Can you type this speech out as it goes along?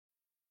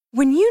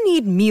When you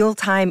need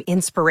mealtime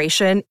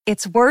inspiration,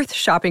 it's worth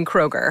shopping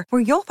Kroger,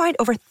 where you'll find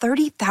over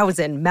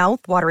 30,000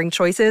 mouth-watering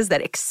choices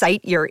that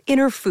excite your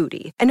inner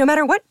foodie. And no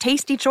matter what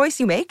tasty choice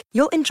you make,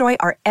 you'll enjoy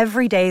our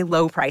everyday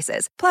low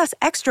prices, plus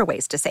extra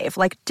ways to save,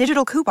 like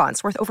digital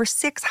coupons worth over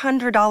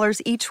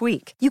 $600 each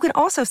week. You can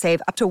also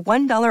save up to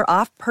 $1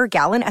 off per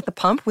gallon at the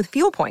pump with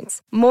fuel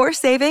points. More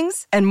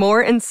savings and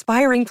more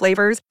inspiring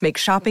flavors make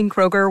shopping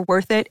Kroger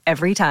worth it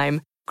every time.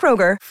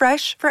 Kroger,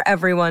 fresh for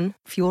everyone.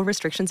 Fuel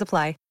restrictions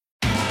apply.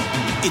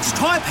 It's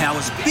Tyre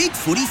Power's Big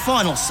Footy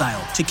Final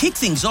Sale. To kick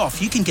things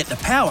off, you can get the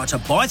power to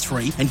buy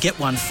 3 and get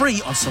 1 free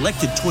on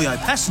selected Toyo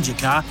passenger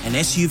car and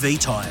SUV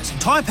tyres.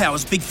 Tyre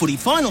Power's Big Footy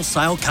Final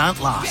Sale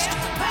can't last.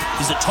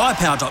 Visit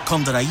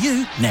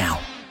tyrepower.com.au now.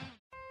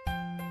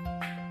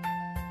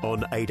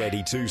 On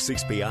 882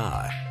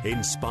 6PR,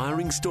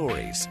 inspiring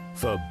stories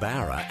for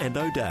Barra and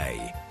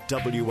O'Day,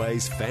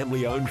 WA's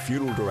family-owned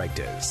funeral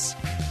directors.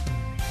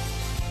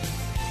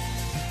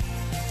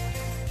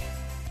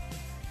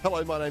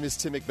 Hello, my name is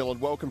Tim McMillan.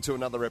 Welcome to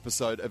another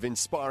episode of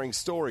Inspiring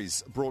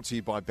Stories, brought to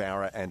you by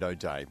Barra and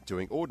O'Day,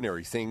 doing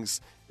ordinary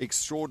things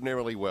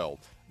extraordinarily well.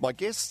 My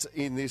guest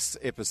in this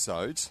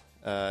episode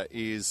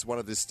is one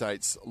of this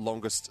state's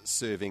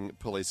longest-serving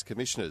police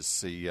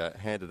commissioners. He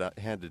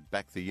handed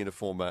back the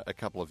uniform a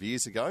couple of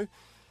years ago,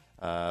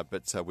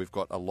 but we've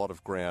got a lot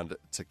of ground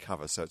to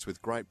cover. So it's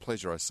with great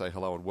pleasure I say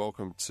hello and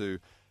welcome to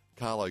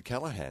Karl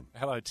Ocallaghan.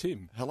 Hello,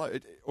 Tim. Hello,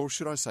 or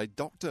should I say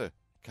Dr.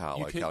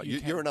 Karl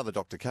Ocallaghan. You're another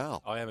Dr.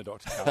 Karl. I am a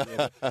Dr. Karl,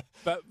 yeah.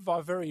 but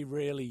I very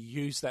rarely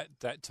use that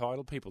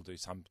title. People do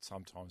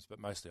sometimes, but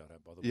mostly I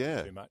don't bother with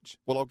it too much.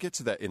 Well, I'll get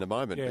to that in a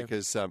moment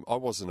because I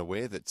wasn't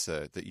aware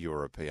that you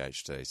were a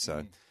PhD.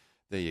 So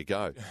there you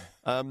go.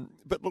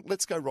 But look,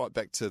 let's go right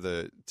back to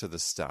the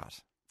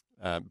start.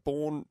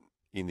 Born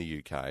in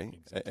the UK,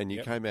 exactly. And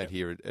you came out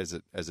here as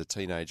a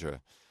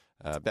teenager,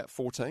 about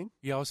 14.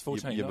 Yeah, I was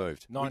 14. You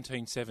moved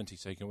 1970,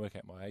 so you can work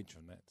out my age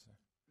from that. So.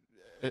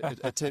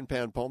 A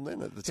 £10 pom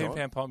then at the time?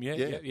 £10 pom, yeah.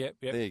 There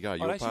you go.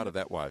 You were part of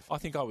that wave. I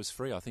think I was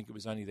free. I think it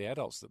was only the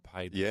adults that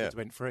paid. Yeah. It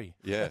went free.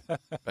 Yeah.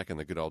 Back in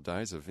the good old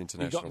days of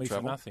international travel. You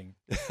got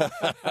me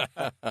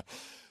for nothing.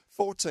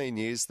 14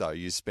 years, though,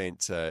 you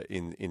spent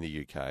in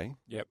the UK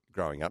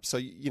growing up. So,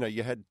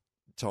 you had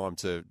time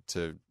to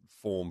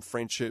form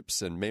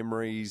friendships and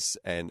memories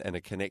and a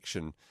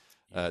connection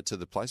to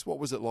the place. What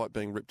was it like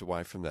being ripped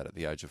away from that at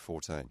the age of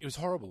 14? It was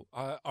horrible.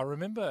 I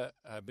remember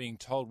being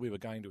told we were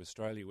going to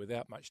Australia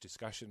without much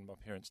discussion. My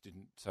parents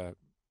didn't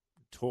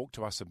talk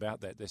to us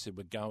about that. They said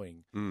we're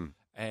going.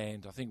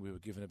 And I think we were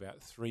given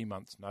about 3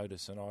 months'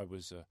 notice, and I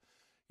was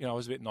I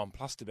was a bit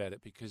nonplussed about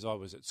it because I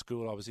was at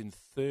school. I was in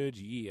third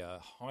year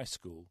high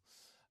school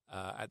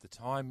at the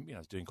time. I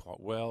was doing quite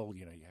well.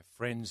 You have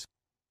friends,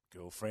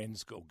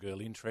 girlfriends,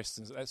 girl interests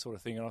and that sort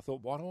of thing. And I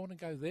thought, why do I want to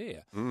go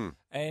there?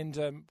 And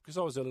because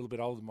I was a little bit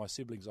older than my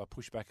siblings, I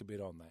pushed back a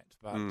bit on that.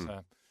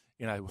 But,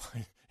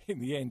 in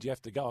the end, you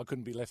have to go. I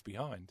couldn't be left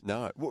behind.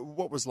 No.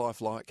 What was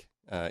life like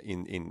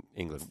in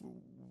England?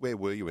 Where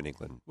were you in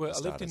England? Well, I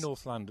lived in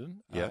North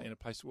London, in a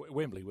place,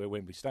 Wembley, where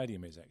Wembley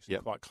Stadium is actually,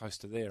 quite close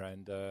to there.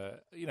 And,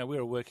 we're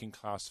a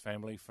working-class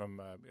family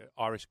from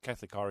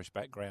Catholic Irish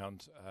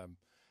background.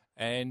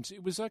 And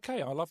it was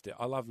okay. I loved it.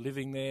 I loved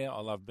living there.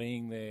 I loved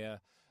being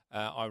there.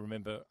 I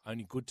remember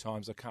only good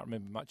times. I can't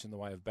remember much in the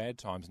way of bad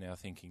times now,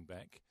 thinking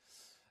back.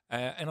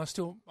 And I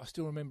still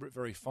remember it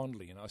very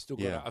fondly, and I've still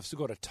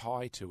got a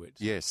tie to it.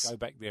 Yes, go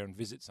back there and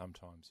visit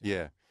sometimes.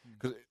 Yeah,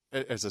 because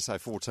as I say,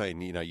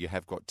 14, you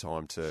have got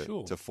time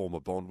to form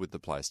a bond with the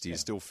place. Do you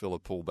still feel a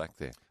pull back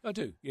there? I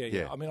do.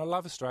 Yeah. I mean, I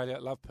love Australia. I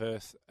love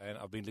Perth, and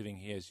I've been living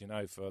here, as you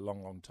know, for a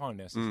long, long time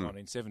now, since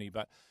 1970.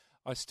 But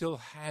I still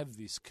have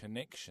this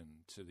connection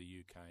to the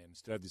UK and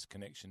still have this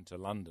connection to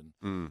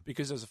London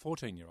because as a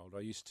 14-year-old, I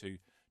used to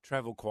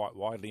travel quite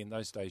widely. In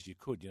those days, you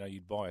could,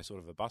 you'd buy a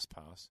sort of a bus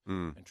pass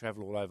and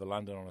travel all over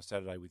London on a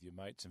Saturday with your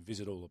mates and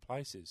visit all the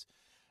places.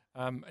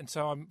 And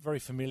so I'm very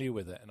familiar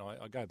with it, and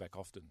I go back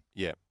often.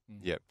 Yeah.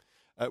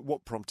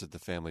 What prompted the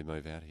family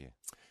move out here?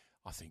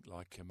 I think,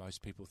 like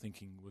most people,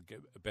 thinking we'll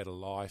get a better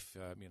life,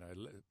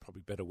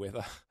 probably better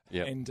weather,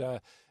 and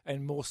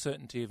more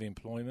certainty of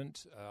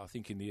employment. I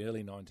think in the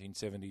early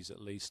 1970s,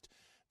 at least,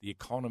 the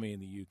economy in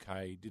the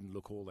UK didn't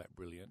look all that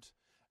brilliant,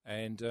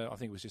 and I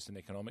think it was just an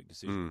economic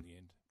decision in the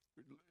end.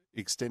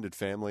 Extended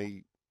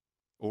family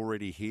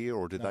already here,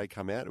 or did they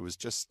come out? It was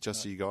just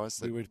you guys?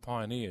 We were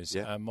pioneers.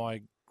 Yeah.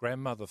 My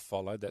grandmother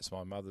followed. That's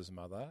my mother's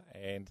mother,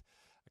 and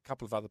a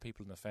couple of other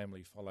people in the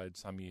family followed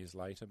some years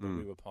later, but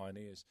we were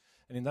pioneers.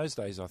 And in those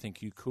days, I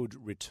think you could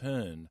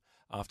return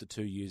after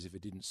 2 years if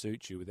it didn't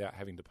suit you without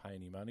having to pay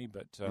any money.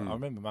 But I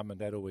remember Mum and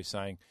Dad always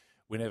saying,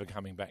 we're never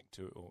going back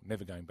to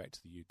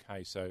the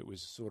UK. So it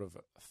was sort of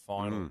a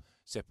final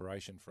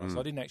separation for us.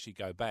 I didn't actually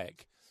go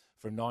back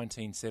from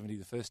 1970.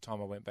 The first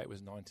time I went back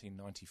was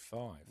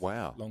 1995.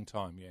 Wow. Long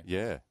time, yeah.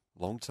 Yeah,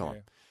 long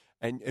time.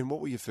 Yeah. And what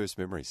were your first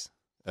memories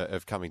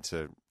of coming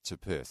to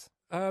Perth?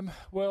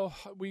 Well,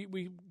 we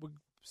were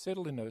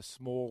settled in a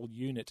small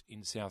unit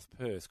in South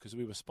Perth because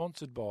we were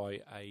sponsored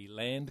by a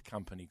land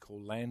company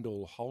called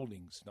Landall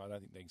Holdings. No, I don't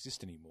think they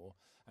exist anymore.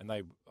 And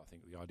I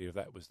think the idea of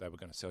that was they were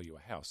going to sell you a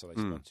house, so they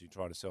sponsored you to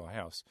try to sell a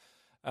house.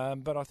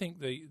 But I think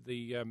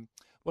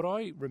what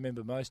I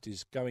remember most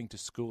is going to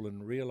school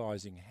and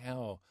realising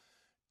how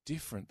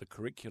different the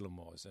curriculum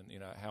was, and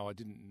how I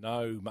didn't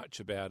know much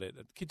about it.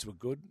 The kids were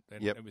good,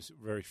 and it was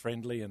very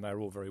friendly, and they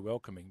were all very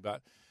welcoming.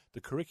 But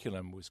the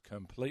curriculum was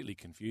completely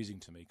confusing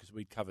to me because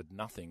we'd covered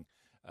nothing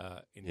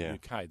in the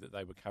UK that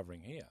they were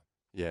covering here.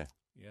 Yeah,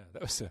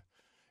 that was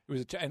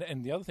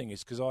and the other thing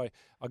is because I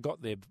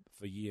got there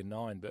for year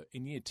 9, but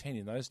in year 10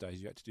 in those days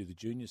you had to do the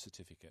junior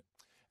certificate,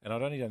 and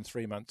I'd only done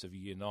 3 months of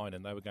year 9,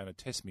 and they were going to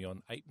test me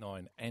on 8,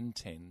 9, and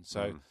 10.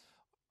 So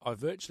I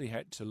virtually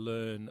had to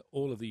learn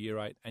all of the year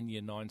 8 and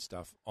year 9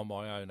 stuff on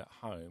my own at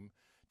home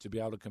to be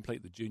able to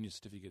complete the junior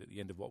certificate at the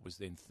end of what was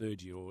then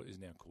third year, or is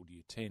now called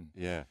year 10.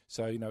 Yeah.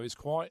 So it's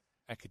quite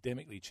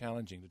academically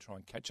challenging to try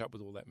and catch up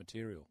with all that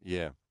material.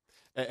 Yeah.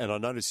 And I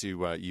noticed you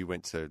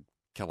went to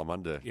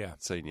Kalamunda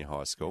Senior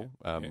High School.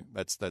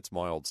 That's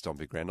my old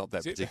stomping ground, not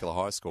that particular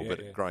high school,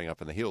 but growing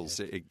up in the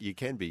hills, you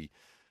can be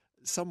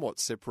somewhat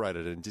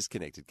separated and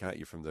disconnected, can't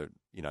you, from the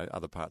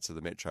other parts of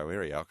the metro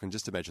area? I can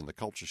just imagine the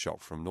culture shock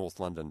from North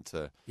London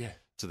to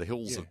the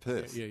hills of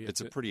Perth.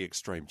 It's a pretty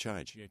extreme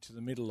change. Yeah, to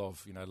the middle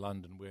of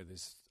London, where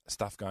there's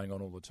stuff going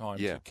on all the time.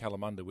 To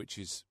Kalamunda, which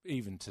is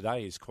even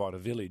today is quite a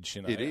village.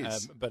 It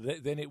is,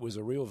 but then it was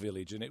a real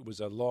village, and it was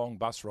a long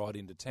bus ride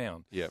into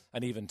town. Yeah,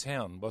 and even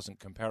town wasn't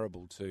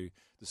comparable to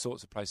the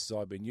sorts of places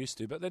I've been used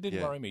to. But that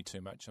didn't worry me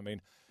too much. I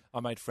mean, I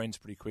made friends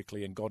pretty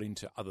quickly and got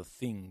into other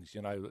things,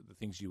 the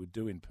things you would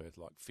do in Perth,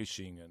 like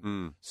fishing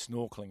and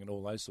snorkelling and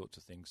all those sorts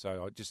of things.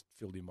 So I just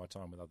filled in my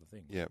time with other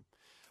things. Yeah.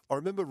 I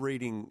remember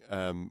reading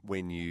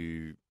when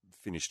you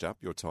finished up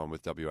your time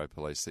with WA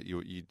Police that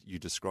you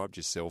described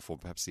yourself, or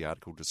perhaps the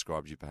article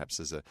described you perhaps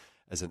as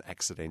an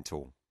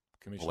accidental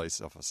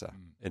police officer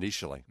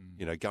initially.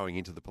 Going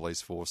into the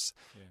police force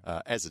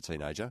as a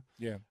teenager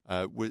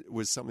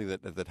was something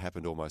that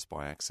happened almost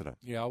by accident.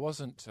 Yeah, I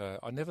wasn't.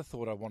 I never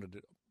thought I wanted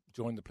to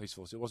join the police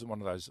force. It wasn't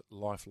one of those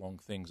lifelong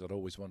things. I'd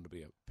always wanted to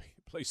be a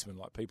policeman,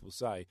 like people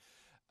say.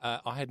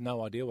 I had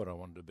no idea what I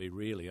wanted to be,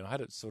 really, and I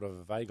had a sort of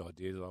a vague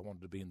idea that I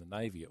wanted to be in the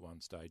Navy at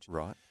one stage.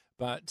 Right.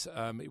 But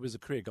it was a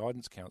career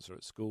guidance counsellor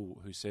at school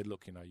who said,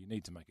 look, you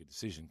need to make a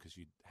decision, because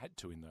you had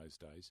to in those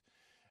days.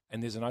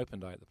 And there's an open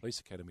day at the police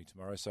academy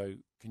tomorrow, so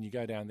can you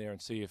go down there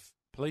and see if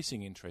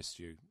policing interests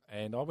you?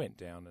 And I went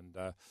down and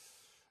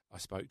I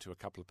spoke to a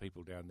couple of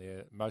people down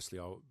there. Mostly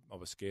I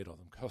was scared of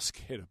them, because I was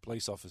scared of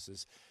police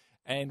officers.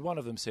 And one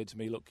of them said to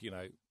me, look,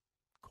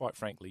 quite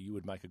frankly, you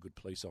would make a good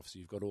police officer.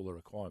 You've got all the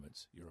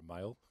requirements. You're a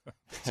male.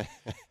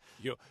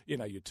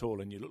 You're tall,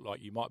 and you look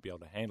like you might be able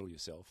to handle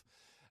yourself.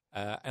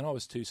 And I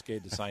was too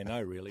scared to say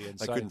no, really. And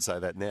they couldn't say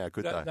that now,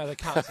 could they? No, they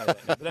can't say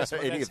that now. But that's how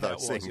it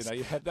was. Things.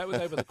 That was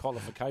over the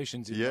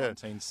qualifications in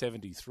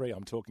 1973.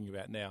 I'm talking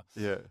about now.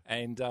 Yeah.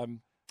 And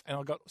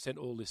I got sent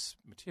all this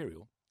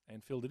material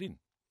and filled it in.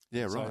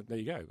 Yeah, so right. There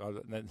you go.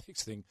 And the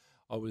next thing,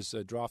 I was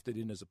drafted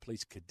in as a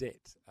police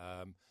cadet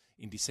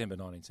in December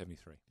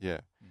 1973.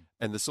 Yeah.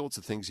 And the sorts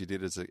of things you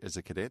did as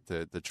a cadet,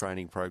 the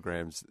training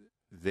programs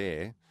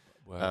there.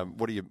 Well,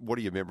 what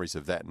are your memories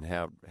of that, and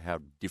how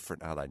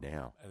different are they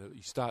now?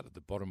 You start at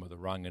the bottom of the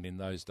rung, and in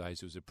those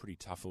days it was a pretty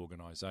tough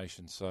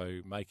organisation. So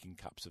making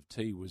cups of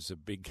tea was a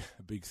big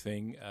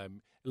thing. A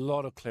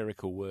lot of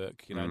clerical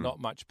work, not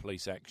much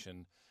police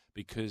action,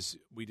 because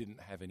we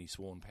didn't have any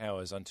sworn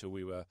powers until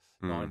we were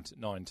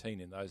 19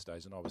 in those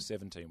days, and I was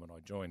 17 when I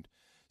joined.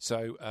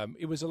 So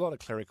it was a lot of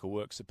clerical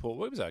work support.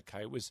 Well, it was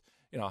okay. It was,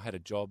 I had a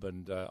job,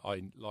 and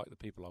I liked the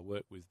people I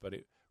worked with, but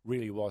it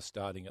really was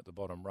starting at the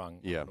bottom rung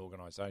of an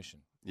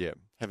organisation. Yeah.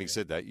 Having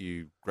said that,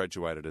 you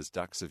graduated as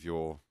dux of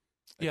your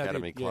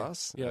academy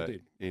class I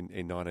did. In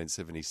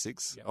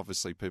 1976. Yeah.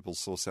 Obviously, people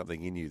saw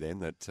something in you then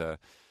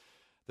that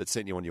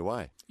sent you on your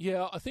way.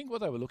 Yeah, I think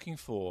what they were looking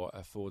for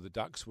the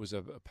Ducks was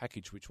a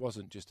package which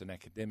wasn't just an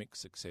academic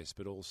success,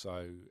 but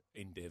also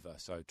endeavour,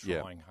 so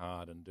trying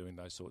hard and doing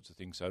those sorts of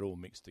things, so it all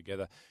mixed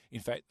together. In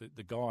fact,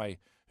 the guy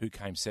who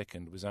came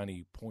second was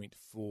only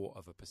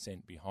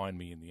 0.4% behind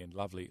me in the end.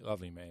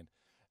 Lovely man.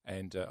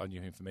 And I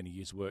knew him for many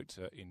years, worked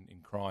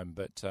in crime,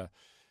 but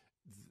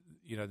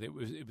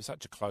it was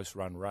such a close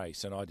run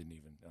race, and I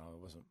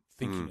wasn't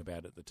thinking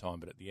about it at the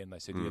time. But at the end, they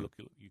said, "Yeah, look,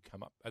 you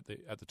come up at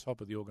the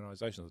top of the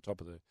organisation, at the top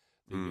of the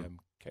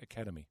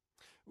academy."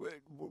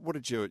 What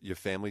did your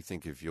family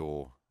think of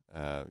your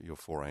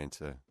foray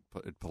into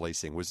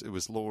policing?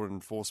 Was law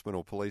enforcement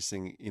or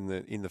policing in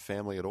the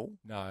family at all?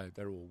 No,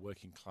 they're all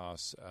working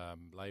class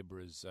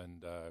labourers,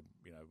 and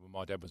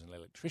my dad was an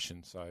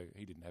electrician, so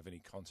he didn't have any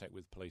contact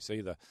with police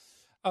either.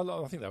 I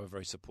think they were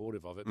very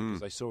supportive of it because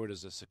they saw it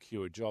as a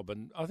secure job,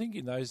 and I think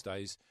in those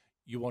days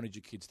you wanted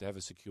your kids to have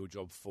a secure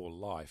job for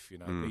life.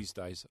 These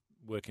days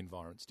work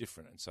environment's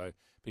different, and so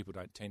people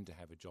don't tend to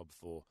have a job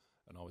for.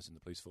 And I was in the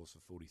police force for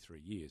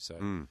 43 years,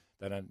 so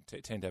they don't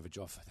tend to have a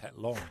job for that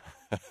long.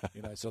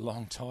 It's a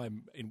long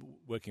time in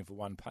working for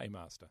one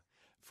paymaster.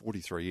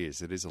 43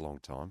 years, it is a long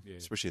time,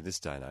 especially in this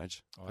day and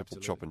age. People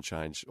absolutely. chop and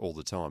change all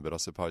the time, but I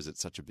suppose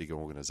it's such a big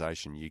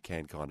organisation, you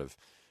can kind of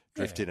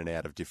drift in and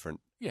out of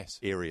different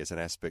areas and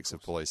aspects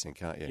of policing,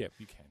 can't you? Yeah,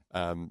 you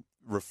can.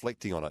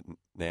 Reflecting on it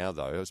now,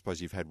 though, I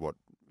suppose you've had,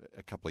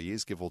 a couple of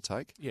years, give or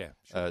take? Yeah.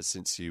 Sure.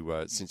 Since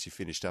you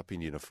finished up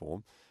in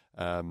uniform.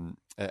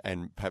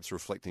 And perhaps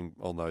reflecting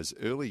on those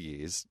early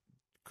years,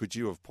 could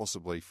you have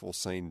possibly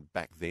foreseen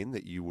back then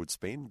that you would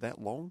spend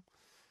that long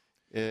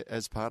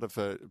as part of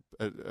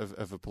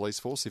a police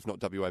force, if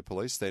not WA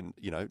Police, then,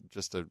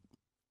 just a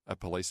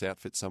police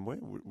outfit somewhere?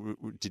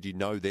 Did you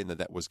know then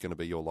that was going to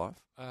be your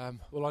life?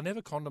 Well, I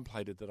never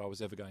contemplated that I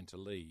was ever going to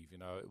leave.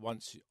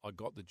 Once I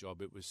got the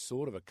job, it was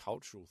sort of a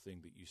cultural thing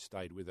that you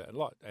stayed with it.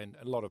 And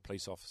a lot of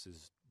police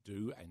officers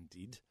do and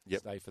did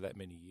stay for that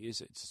many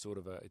years. It's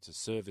it's a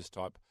service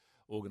type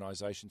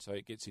organisation, so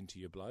it gets into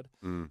your blood.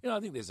 I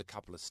think there's a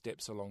couple of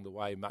steps along the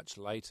way much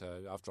later,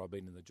 after I've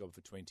been in the job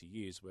for 20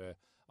 years, where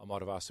I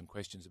might have asked some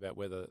questions about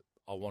whether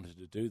I wanted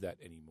to do that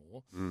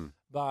anymore.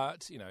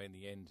 But, in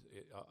the end,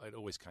 it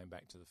always came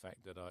back to the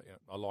fact that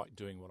I liked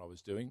doing what I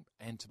was doing,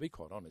 and to be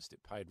quite honest, it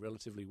paid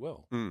relatively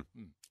well.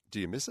 Do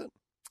you miss it?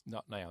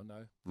 Not now,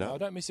 no. I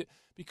don't miss it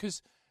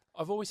because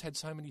I've always had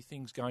so many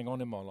things going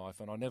on in my life,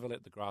 and I never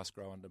let the grass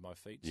grow under my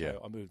feet,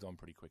 so I moved on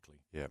pretty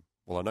quickly. Yeah.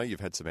 Well, I know you've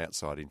had some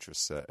outside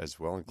interests as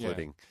well,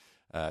 including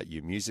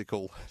your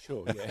musical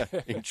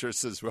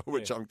interests as well,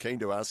 which I'm keen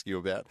to ask you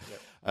about.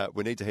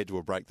 We need to head to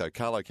a break, though.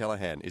 Karl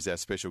Ocallaghan is our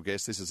special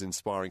guest. This is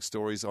Inspiring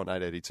Stories on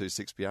 882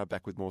 6PR.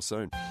 Back with more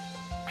soon.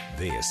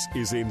 This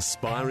is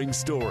Inspiring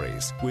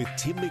Stories with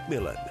Tim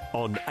McMillan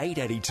on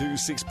 882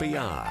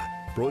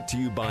 6PR. Brought to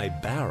you by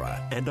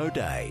Barra and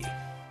O'Day.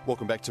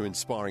 Welcome back to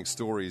Inspiring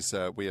Stories.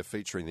 We are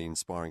featuring the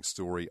inspiring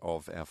story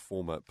of our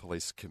former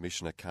Police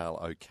Commissioner, Karl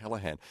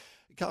Ocallaghan.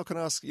 Karl, can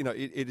I ask,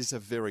 it is a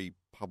very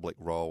public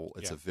role.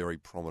 It's a very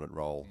prominent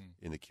role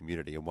in the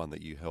community, and one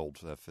that you held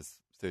for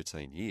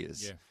 13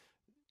 years. Yeah.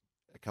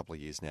 A couple of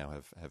years now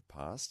have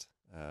passed.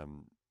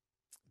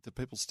 Do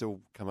people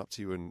still come up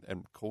to you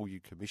and call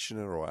you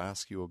Commissioner or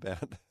ask you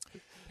about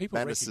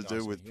matters to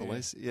do with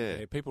police?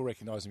 Yeah, people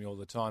recognise me all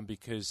the time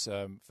because,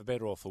 for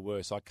better or for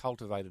worse, I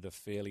cultivated a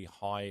fairly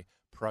high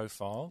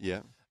profile.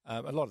 Yeah.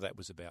 A lot of that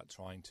was about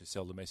trying to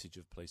sell the message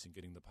of police and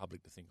getting the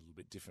public to think a little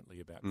bit differently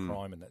about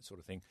crime and that sort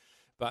of thing.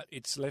 But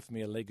it's left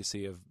me a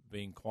legacy of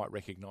being quite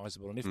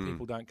recognisable. And if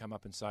people don't come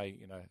up and say,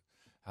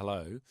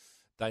 hello,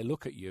 they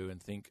look at you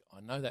and think,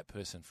 I know that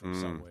person from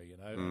somewhere,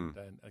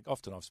 And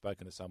often I've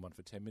spoken to someone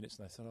for 10 minutes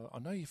and they said, I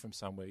know you from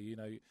somewhere,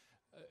 are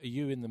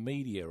you in the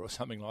media or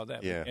something like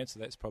that? Yeah. The answer to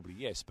that's probably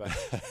yes, but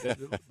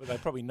they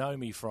probably know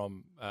me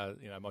from,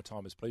 my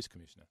time as police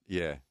commissioner.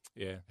 Yeah.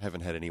 Yeah.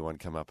 Haven't had anyone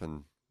come up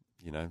and,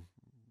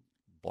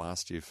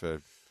 blast you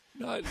for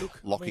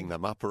locking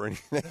them up or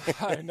anything?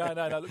 No.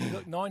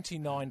 Look,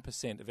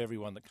 99% of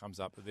everyone that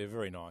comes up, they're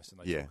very nice and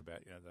they talk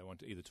about, they want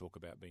to either talk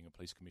about being a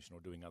police commissioner or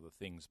doing other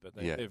things, but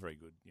they're very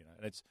good,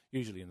 and it's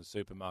usually in the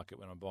supermarket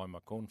when I'm buying my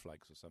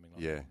cornflakes or something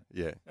like that.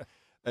 Yeah.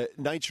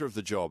 Nature of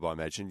the job, I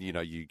imagine,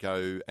 you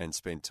go and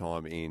spend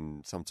time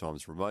in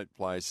sometimes remote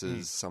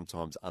places,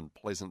 sometimes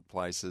unpleasant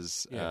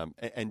places,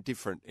 and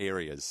different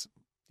areas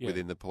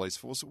within the police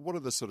force. What are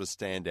the sort of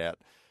standout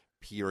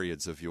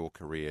periods of your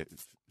career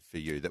for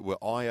you that were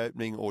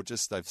eye-opening or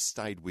just they've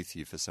stayed with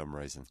you for some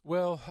reason?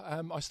 Well,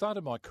 I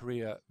started my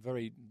career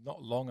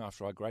not long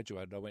after I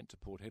graduated. I went to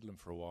Port Hedland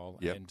for a while.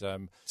 Yep.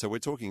 And so we're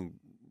talking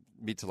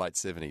mid to late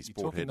 70s, you're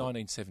Port talking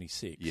Hedland.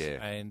 1976.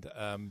 Yeah.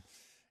 And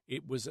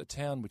it was a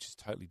town which is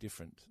totally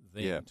different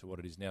then to what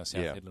it is now.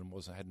 South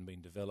Hedland hadn't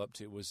been developed.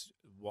 It was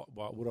what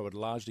I would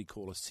largely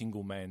call a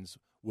single man's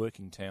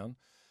working town.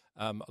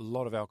 A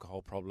lot of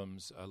alcohol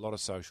problems, a lot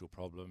of social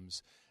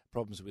problems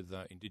with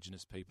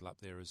Indigenous people up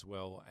there as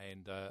well.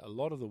 And a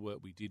lot of the work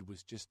we did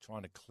was just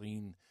trying to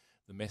clean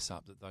the mess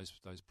up that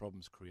those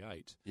problems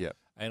create. Yeah.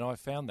 And I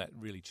found that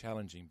really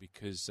challenging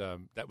because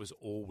that was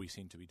all we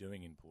seemed to be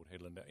doing in Port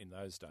Hedland in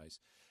those days.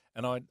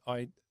 And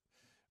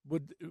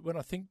when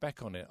I think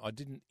back on it, I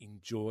didn't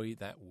enjoy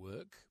that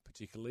work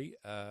particularly.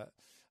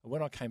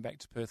 When I came back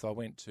to Perth, I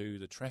went to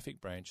the traffic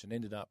branch and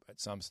ended up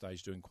at some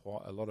stage doing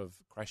quite a lot of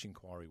crash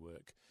inquiry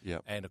work. Yeah.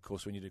 And, of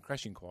course, when you do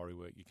crash inquiry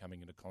work, you're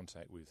coming into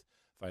contact with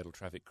fatal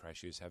traffic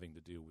crashes, having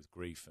to deal with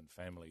grief and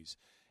families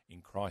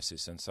in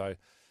crisis. And so,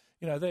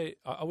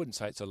 I wouldn't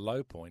say it's a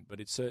low point, but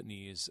it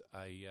certainly is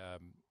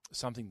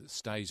something that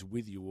stays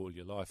with you all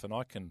your life. And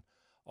I can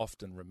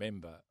often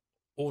remember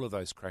all of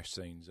those crash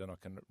scenes, and I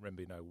can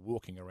remember,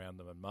 walking around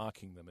them and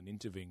marking them and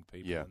interviewing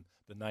people and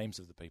the names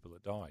of the people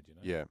that died,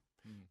 Yeah.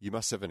 You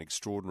must have an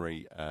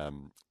extraordinary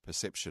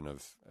perception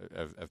of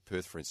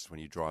Perth, for instance, when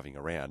you're driving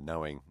around,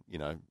 knowing,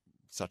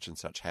 such and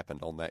such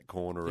happened on that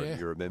corner, and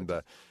you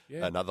remember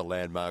another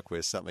landmark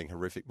where something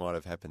horrific might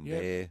have happened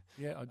there.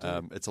 Yeah, I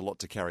do. It's a lot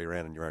to carry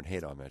around in your own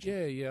head, I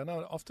imagine. Yeah. And I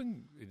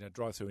often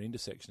drive through an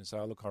intersection and say,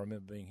 look, I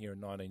remember being here in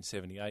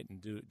 1978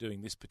 and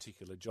doing this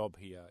particular job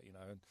here,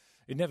 and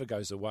it never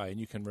goes away, and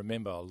you can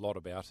remember a lot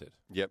about it.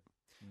 Yep.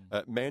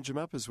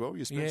 Manjimup as well.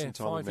 You spent some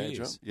time in 5 Manjimup.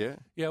 years. Yeah.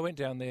 Yeah, I went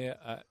down there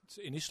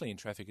initially in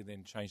traffic and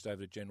then changed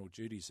over to general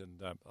duties,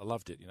 and I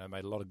loved it.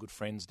 Made a lot of good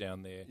friends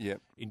down there. Yeah.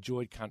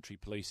 Enjoyed country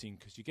policing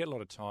because you get a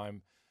lot of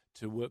time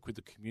to work with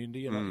the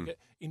community. And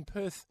in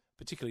Perth,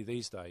 particularly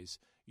these days,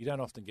 you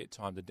don't often get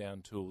time to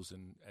down tools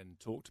and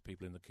talk to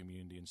people in the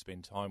community and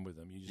spend time with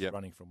them. You're just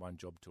running from one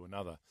job to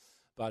another.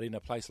 But in a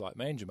place like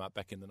Manjimup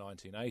back in the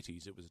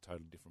 1980s, it was a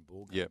totally different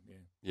ballgame.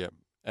 Yeah.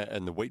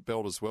 And the wheat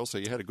belt as well. So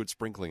you had a good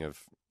sprinkling of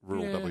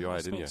rural WA, didn't you? I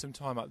spent some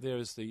time up there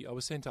I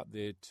was sent up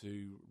there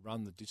to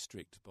run the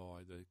district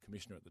by the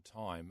commissioner at the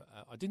time.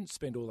 I didn't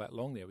spend all that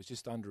long there. It was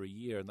just under a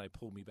year, and they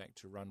pulled me back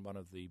to run one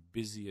of the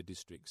busier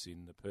districts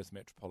in the Perth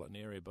metropolitan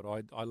area. But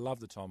I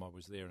loved the time I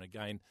was there. And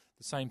again,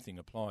 the same thing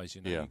applies.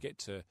 You get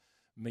to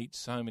meet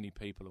so many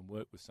people and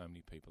work with so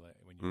many people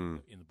when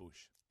you're in the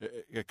bush.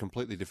 A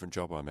completely different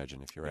job, I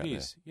imagine, if you're out there. It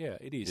is, yeah,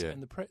 it is. Yeah.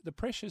 And the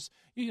pressures,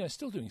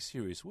 still doing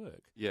serious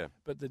work. Yeah.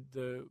 But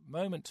the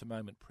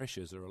moment-to-moment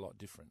pressures are a lot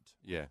different.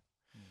 Yeah.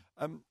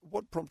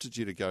 What prompted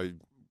you to go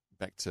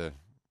back to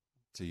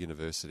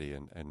university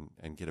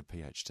and get a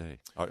PhD?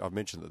 I've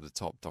mentioned at the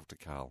top Dr.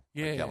 Karl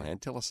Ocallaghan.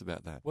 Tell us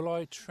about that. Well,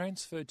 I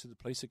transferred to the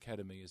police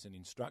academy as an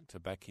instructor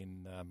back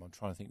in, I'm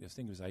trying to think, I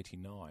think it was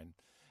 89.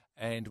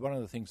 And one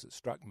of the things that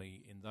struck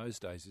me in those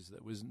days is that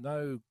there was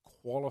no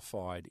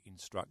qualified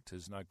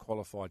instructors, no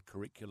qualified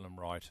curriculum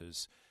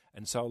writers.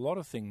 And so a lot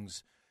of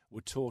things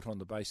were taught on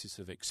the basis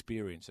of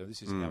experience. So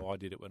this is how I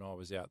did it when I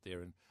was out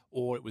there.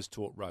 Or it was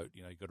taught rote.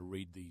 You've got to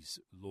read these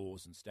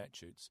laws and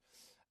statutes.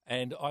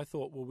 And I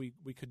thought, well,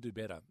 we could do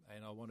better.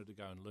 And I wanted to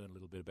go and learn a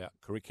little bit about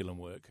curriculum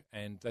work.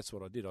 And that's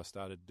what I did. I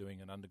started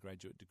doing an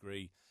undergraduate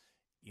degree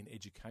in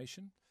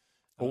education.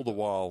 All the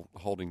while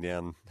holding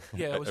down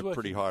a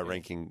pretty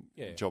high-ranking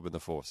job in the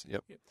force.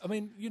 Yep. Yeah. I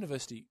mean,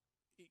 university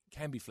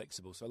can be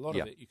flexible, so a lot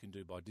of it you can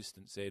do by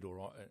distance ed,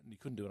 or you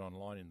couldn't do it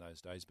online in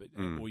those days, but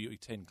or you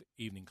attend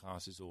evening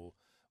classes or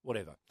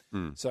whatever.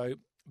 So,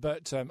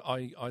 but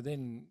I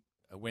then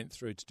went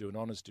through to do an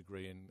honours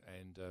degree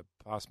and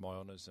passed my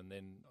honours, and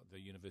then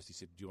the university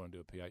said, "Do you want to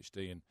do a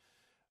PhD?" And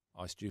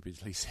I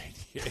stupidly said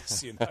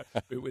yes,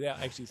 without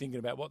actually thinking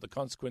about what the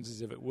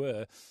consequences of it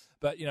were.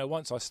 But,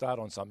 once I start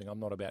on something, I'm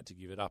not about to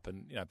give it up.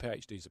 And,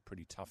 PhD is a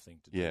pretty tough thing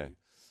to do.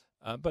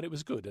 But it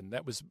was good. And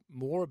that was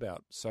more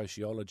about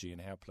sociology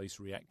and how police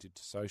reacted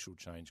to social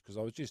change, because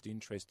I was just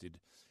interested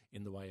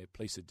in the way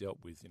police had dealt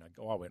with,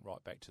 I went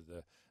right back to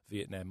the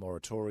Vietnam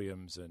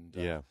moratoriums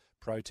and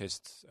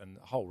protests and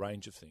a whole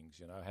range of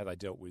things, how they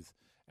dealt with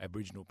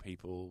Aboriginal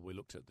people. We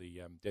looked at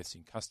the deaths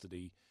in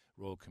custody,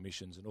 royal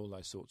commissions and all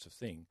those sorts of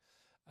things.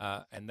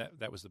 And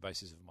that was the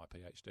basis of my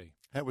PhD.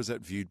 How was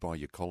that viewed by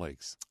your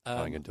colleagues,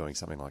 going and doing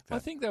something like that? I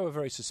think they were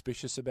very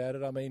suspicious about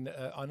it. I mean,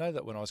 I know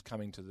that when I was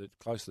coming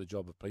close to the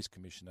job of police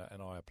commissioner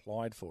and I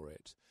applied for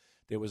it,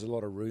 there was a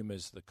lot of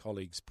rumours the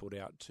colleagues put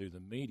out to the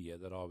media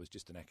that I was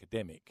just an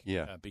academic.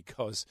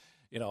 Because,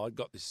 I'd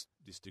got this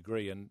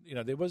degree and,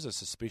 there was a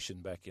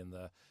suspicion back in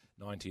the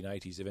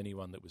 1980s of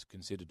anyone that was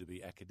considered to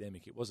be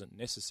academic. It wasn't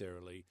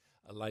necessarily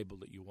a label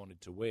that you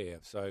wanted to wear.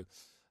 So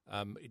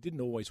it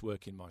didn't always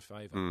work in my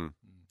favour.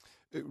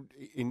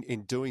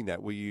 In doing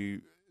that, were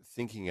you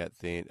thinking at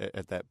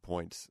that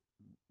point,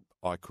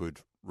 I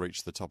could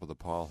reach the top of the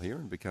pile here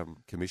and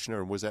become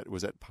commissioner? And was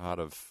that part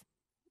of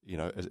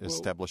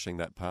establishing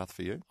that path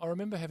for you? I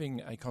remember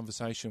having a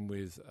conversation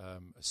with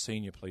a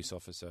senior police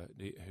officer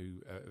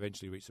who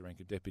eventually reached the rank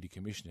of deputy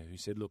commissioner, who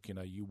said, "Look,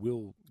 you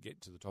will get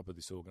to the top of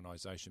this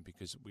organisation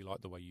because we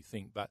like the way you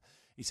think." But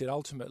he said,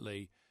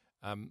 ultimately,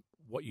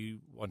 what you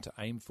want to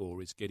aim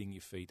for is getting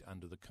your feet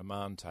under the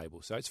command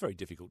table. So it's very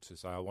difficult to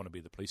say, I want to be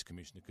the police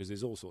commissioner, because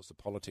there's all sorts of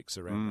politics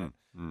around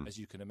that, as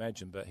you can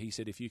imagine. But he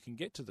said, if you can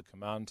get to the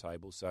command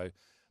table, so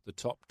the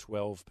top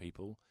 12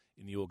 people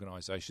in the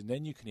organisation,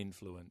 then you can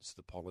influence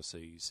the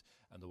policies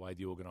and the way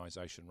the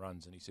organisation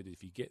runs. And he said,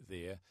 if you get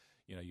there,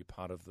 you're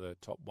part of the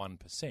top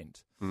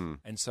 1%.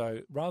 And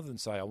so rather than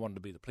say I wanted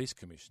to be the police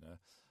commissioner,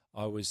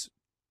 I was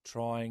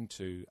trying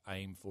to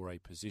aim for a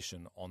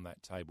position on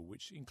that table,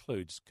 which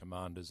includes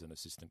commanders and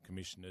assistant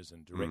commissioners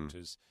and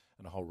directors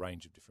and a whole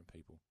range of different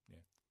people. Yeah.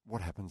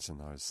 What happens in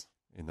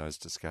those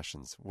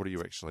discussions? What are you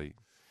actually?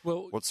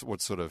 Well,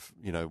 what sort of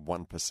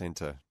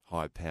 1%er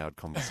high-powered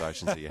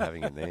conversations are you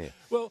having in there?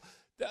 Well,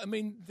 I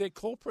mean, they're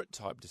corporate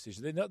type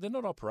decisions. They're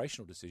not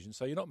operational decisions.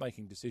 So you're not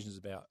making decisions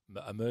about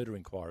a murder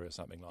inquiry or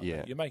something like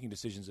that. You're making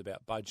decisions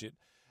about budget,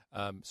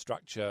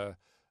 structure,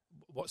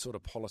 what sort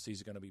of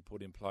policies are going to be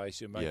put in place.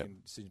 You're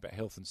making decisions about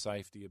health and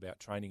safety, about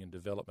training and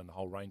development, a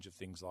whole range of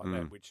things like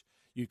that, which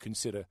you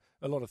consider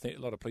a lot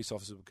of police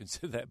officers would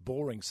consider that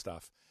boring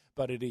stuff,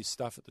 but it is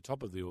stuff at the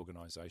top of the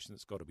organisation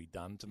that's got to be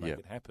done to make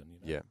it happen.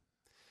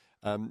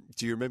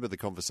 Do you remember the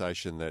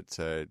conversation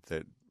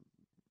that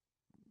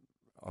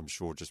I'm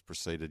sure just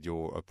preceded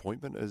your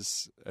appointment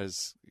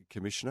as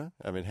commissioner?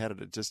 I mean, how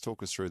did it? Just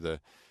talk us through the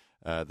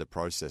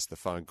process, the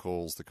phone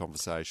calls, the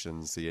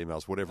conversations, the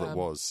emails, whatever it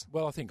was.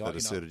 Well, I think that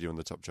asserted you in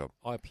the top job.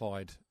 I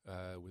applied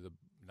with a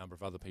number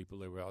of other people.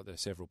 There were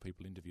several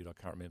people interviewed. I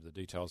can't remember the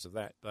details of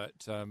that.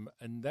 But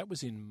and that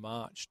was in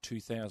March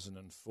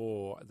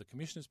 2004. The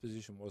Commissioner's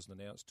position wasn't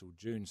announced till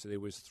June, so there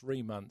was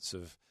 3 months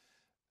of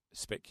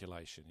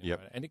speculation. You know?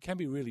 And it can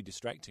be really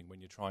distracting when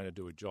you're trying to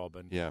do a job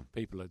and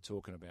people are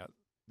talking about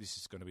this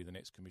is going to be the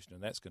next Commissioner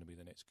and that's going to be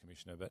the next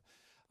Commissioner. But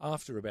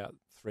after about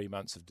 3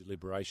 months of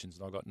deliberations,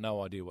 and I got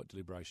no idea what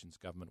deliberations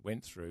government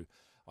went through,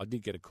 I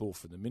did get a call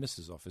from the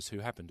Minister's office, who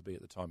happened to be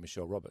at the time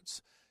Michelle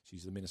Roberts.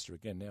 She's the Minister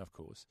again now, of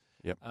course.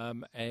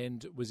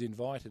 And was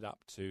invited up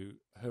to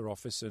her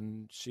office,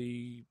 and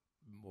she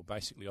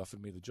basically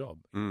offered me the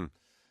job. And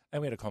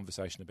we had a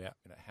conversation about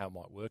how it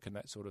might work and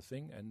that sort of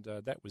thing, and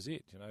that was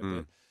it.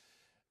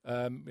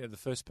 The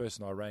first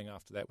person I rang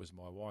after that was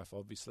my wife,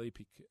 obviously,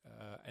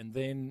 and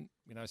then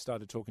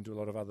started talking to a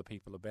lot of other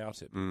people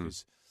about it,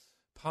 because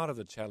part of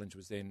the challenge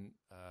was then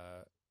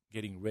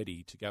getting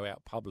ready to go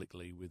out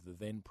publicly with the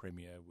then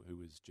Premier, who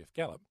was Jeff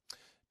Gallop,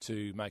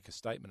 to make a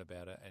statement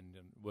about it and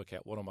work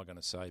out what am I going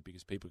to say,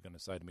 because people are going to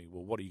say to me,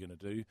 well, what are you going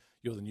to do?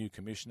 You're the new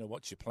Commissioner.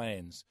 What's your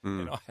plans?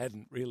 And I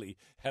hadn't really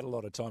had a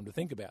lot of time to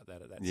think about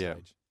that at that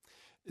stage.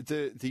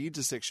 The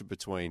intersection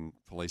between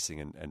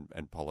policing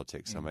and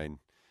politics, I mean,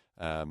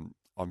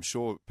 I'm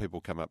sure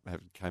people came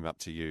up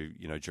to you,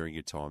 during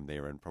your time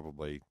there and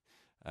probably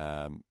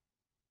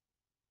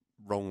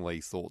wrongly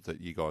thought that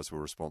you guys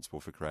were responsible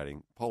for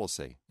creating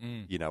policy,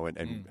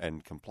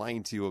 and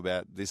complained to you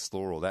about this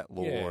law or that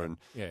law, and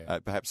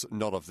perhaps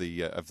not of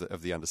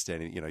the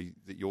understanding,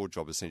 that your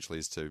job essentially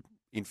is to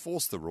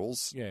enforce the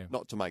rules,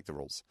 not to make the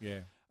rules.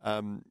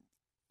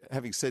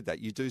 Having said that,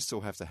 you do still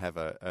have to have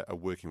a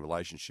working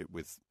relationship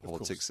with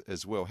politics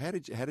as well. How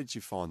did you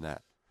find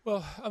that?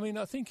 Well, I mean,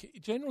 I think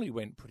it generally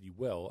went pretty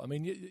well. I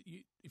mean,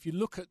 if you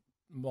look at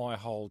my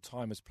whole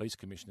time as Police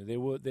Commissioner,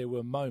 there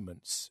were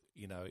moments,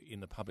 in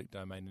the public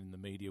domain and in the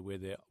media where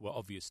there were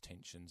obvious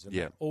tensions, and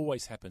that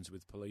always happens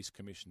with police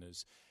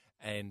commissioners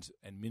and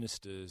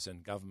ministers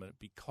and government,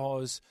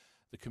 because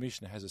the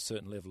Commissioner has a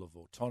certain level of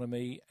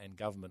autonomy, and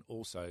government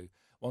also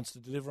wants to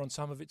deliver on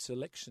some of its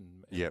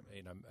election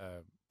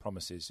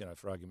promises,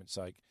 for argument's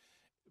sake,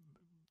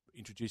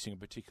 introducing a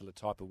particular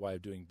type of way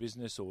of doing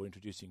business or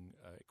introducing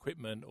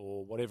equipment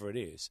or whatever it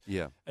is.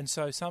 And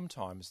so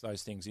sometimes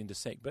those things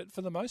intersect. But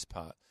for the most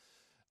part,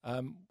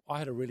 I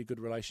had a really good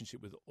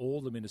relationship with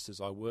all the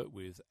ministers I worked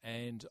with,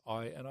 and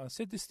I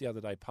said this the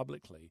other day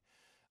publicly,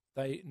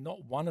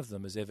 not one of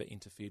them has ever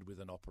interfered with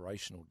an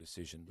operational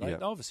decision. They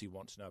obviously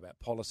want to know about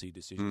policy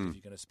decisions, if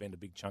you're going to spend a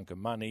big chunk of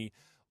money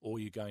or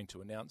you're going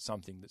to announce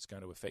something that's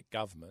going to affect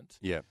government.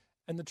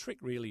 And the trick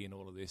really in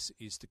all of this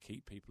is to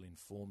keep people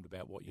informed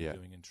about what you're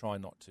doing and try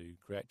not to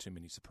create too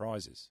many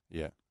surprises.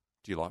 Do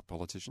you like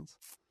politicians?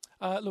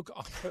 Look,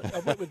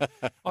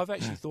 I've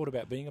actually thought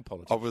about being a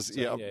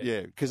politician.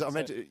 Because I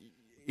imagine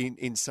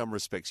in some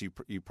respects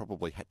you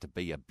probably had to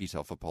be a bit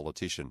of a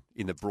politician,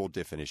 in the broad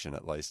definition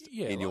at least,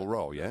 in your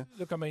role,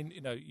 Look, I mean,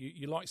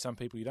 you like some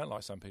people, you don't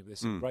like some people. There's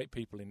some great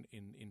people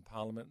in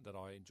Parliament that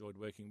I enjoyed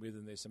working with,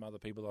 and there's some other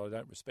people that I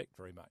don't respect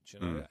very much,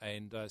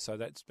 and so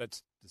that's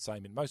the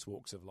same in most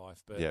walks of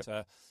life.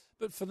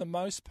 But for the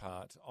most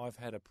part, I've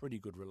had a pretty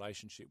good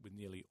relationship with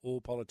nearly all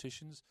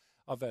politicians.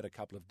 I've had a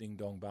couple of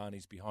ding-dong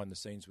barneys behind the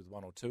scenes with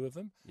one or two of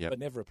them, but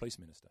never a police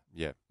minister.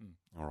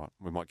 All right.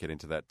 We might get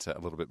into that a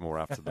little bit more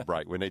after the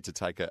break. We need to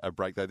take a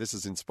break, though. This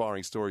is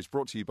Inspiring Stories,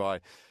 brought to you by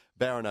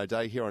Bauer and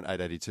O'Day here on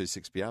 882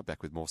 6BR.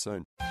 Back with more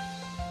soon.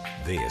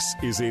 This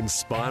is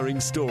Inspiring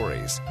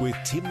Stories with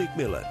Tim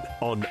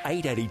McMillan on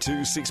 882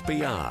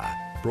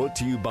 6BR, brought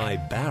to you by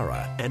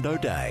Bauer and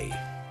O'Day.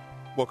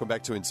 Welcome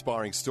back to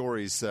Inspiring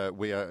Stories.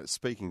 We are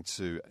speaking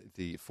to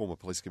the former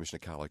Police Commissioner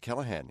Karl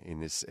Ocallaghan in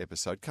this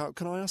episode. Karl,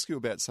 can I ask you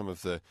about some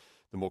of the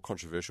more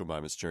controversial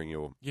moments during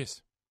your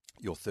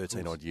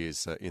 13-odd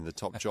years in the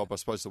top job? I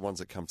suppose the ones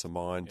that come to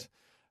mind,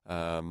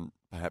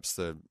 perhaps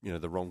the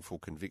wrongful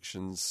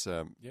convictions,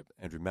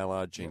 Andrew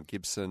Mallard, Jean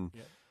Gibson,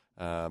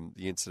 the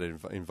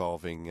incident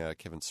involving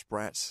Kevin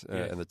Spratt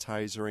and the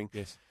tasering.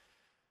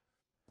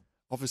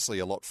 Obviously,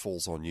 a lot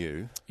falls on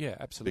you.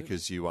 Absolutely.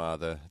 Because you are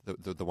the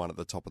one at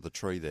the top of the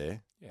tree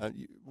there.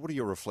 What are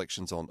your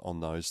reflections on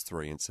those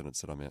three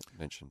incidents that I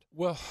mentioned?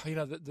 Well,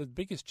 the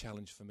biggest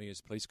challenge for me as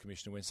Police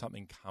Commissioner when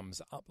something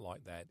comes up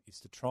like that is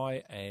to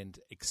try and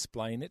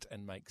explain it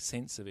and make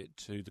sense of it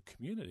to the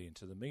community and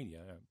to the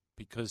media,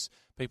 because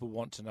people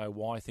want to know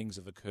why things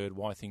have occurred,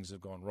 why things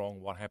have gone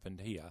wrong, what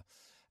happened here.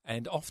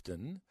 And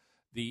often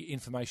the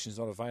information is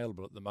not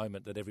available at the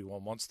moment that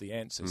everyone wants the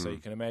answer. So you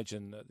can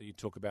imagine that you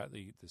talk about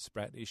the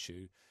Spratt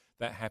issue.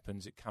 That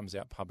happens, it comes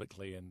out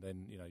publicly, and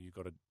then you've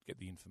got to get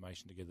the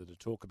information together to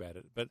talk about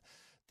it. But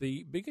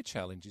the bigger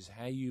challenge is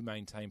how you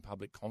maintain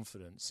public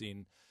confidence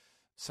in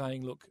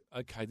saying, look,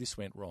 okay, this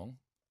went wrong,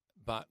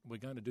 but we're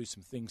going to do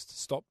some things to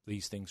stop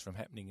these things from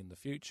happening in the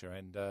future,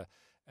 and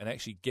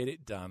actually get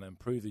it done and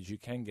prove that you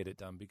can get it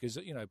done. Because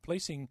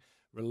policing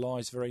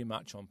relies very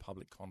much on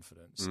public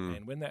confidence,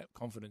 and when that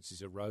confidence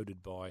is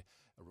eroded by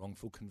a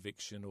wrongful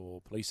conviction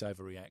or police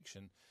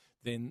overreaction,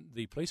 then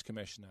the police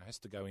commissioner has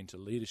to go into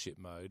leadership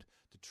mode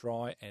to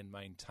try and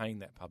maintain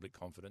that public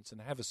confidence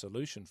and have a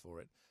solution for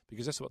it,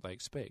 because that's what they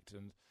expect.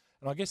 And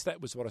I guess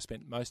that was what I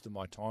spent most of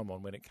my time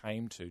on when it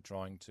came to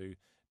trying to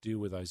deal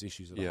with those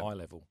issues at a high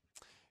level.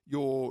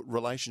 Your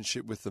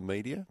relationship with the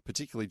media,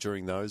 particularly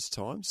during those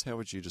times, how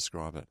would you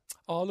describe it?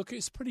 Oh, look,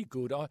 it's pretty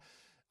good.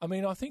 I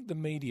mean, I think the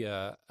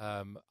media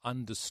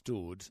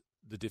understood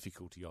the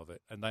difficulty of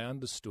it, and they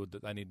understood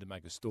that they needed to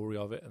make a story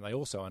of it, and they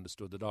also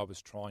understood that I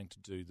was trying to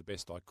do the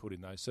best I could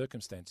in those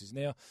circumstances.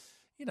 Now,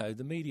 you know,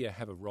 the media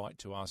have a right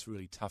to ask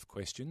really tough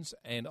questions,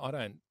 and I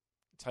don't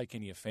take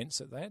any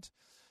offence at that.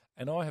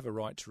 And I have a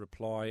right to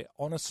reply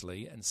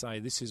honestly and say,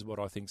 this is what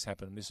I think's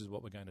happened and this is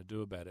what we're going to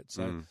do about it.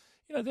 So,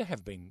 you know, there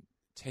have been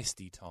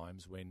testy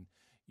times when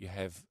you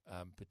have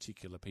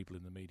particular people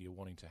in the media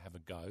wanting to have a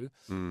go.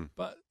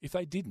 But if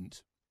they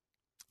didn't,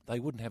 they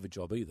wouldn't have a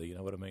job either, you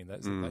know what I mean?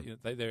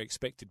 They're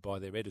expected by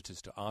their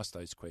editors to ask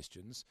those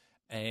questions,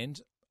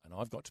 and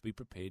I've got to be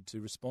prepared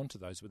to respond to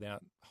those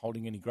without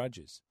holding any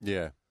grudges.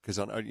 Yeah, because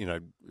I know, you know,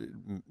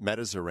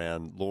 matters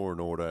around law and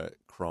order,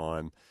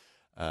 crime,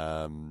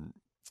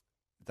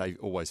 they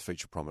always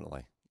feature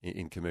prominently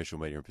in commercial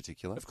media in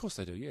particular. Of course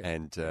they do, yeah.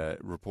 And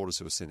reporters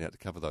who are sent out to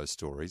cover those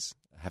stories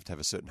have to have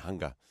a certain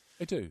hunger.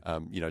 They do.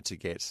 You know, to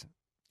get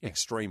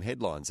extreme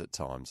headlines at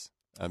times.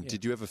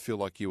 Did you ever feel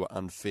like you were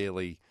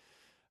unfairly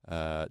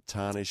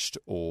tarnished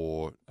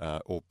or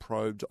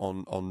probed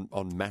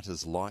on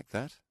matters like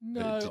that?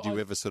 No. Did you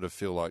ever sort of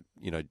feel like,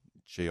 you know,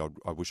 gee,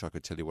 I wish I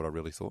could tell you what I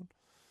really thought?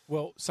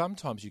 Well,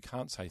 sometimes you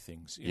can't say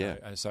things. You know,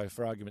 and so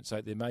for argument's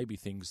sake, there may be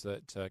things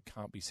that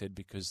can't be said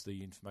because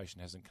the information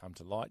hasn't come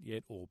to light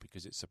yet, or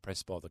because it's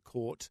suppressed by the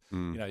court.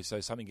 You know, so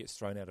something gets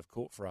thrown out of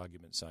court for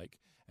argument's sake,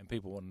 and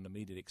people want an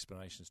immediate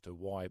explanation as to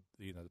why,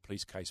 you know, the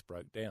police case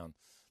broke down.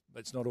 But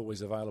it's not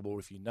always available.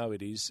 If you know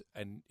it is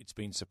and it's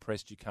been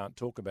suppressed, you can't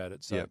talk about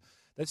it. So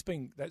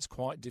that's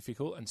quite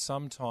difficult, and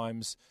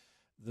sometimes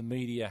the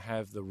media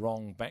have the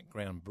wrong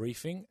background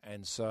briefing,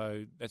 and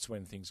so that's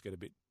when things get a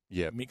bit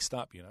mixed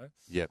up, you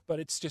know. But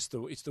it's just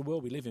the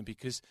world we live in,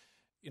 because,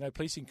 you know,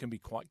 policing can be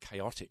quite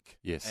chaotic.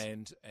 Yes.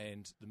 And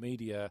the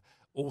media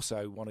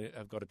also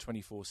have got a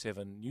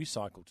 24/7 news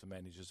cycle to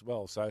manage as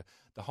well. So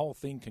the whole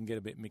thing can get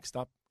a bit mixed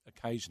up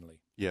occasionally.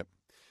 Yep.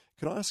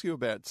 Can I ask you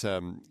about,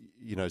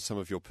 you know, some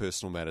of your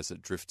personal matters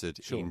that drifted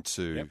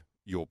into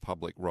your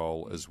public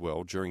role as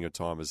well during your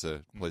time as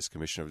a police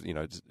commissioner? You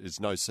know, it's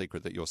no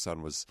secret that your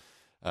son was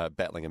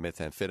battling a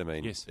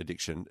methamphetamine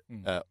addiction,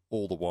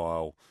 all the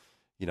while.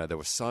 You know, there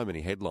were so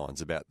many headlines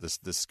about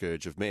the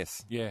scourge of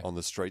meth on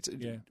the streets.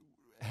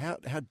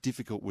 How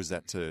difficult was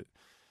that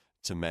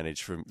to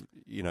manage from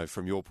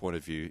your point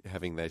of view,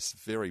 having this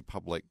very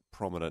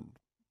prominent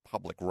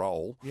public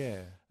role,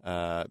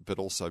 but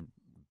also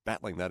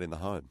battling that in the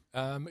home?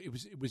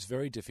 It was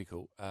very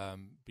difficult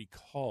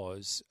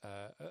because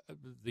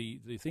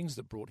the things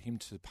that brought him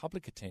to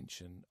public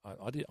attention,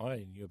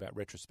 I knew about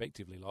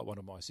retrospectively. Like, one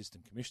of my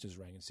assistant commissioners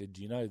rang and said,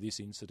 "Do you know this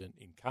incident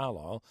in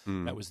Carlisle?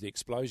 That was the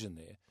explosion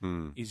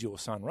there. Is your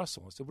son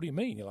Russell?" I said, "What do you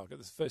mean?" Like,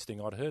 the first thing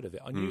I'd heard of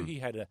it. I knew he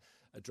had a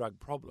drug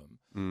problem,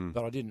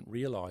 but I didn't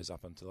realise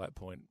up until that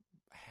point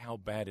how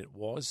bad it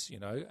was, you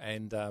know,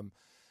 and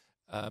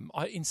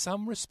in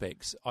some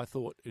respects, I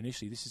thought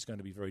initially this is going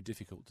to be very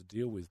difficult to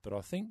deal with, but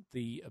I think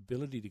the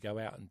ability to go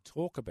out and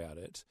talk about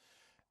it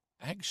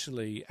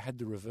actually had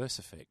the reverse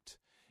effect,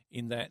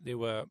 in that there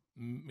were,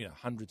 you know,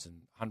 hundreds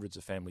and hundreds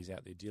of families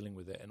out there dealing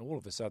with it, and all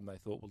of a sudden they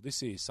thought, well,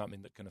 this is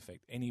something that can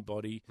affect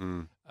anybody.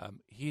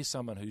 Here's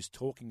someone who's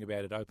talking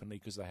about it openly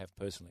because they have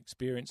personal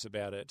experience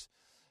about it.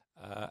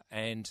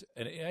 And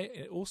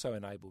it also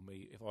enabled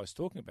me, if I was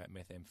talking about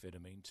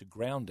methamphetamine, to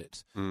ground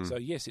it. So,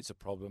 yes, it's a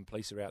problem.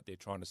 Police are out there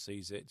trying to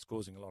seize it. It's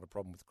causing a lot of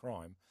problem with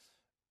crime.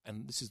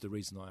 And this is the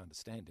reason I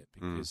understand it,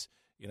 because,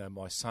 you know,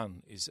 my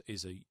son is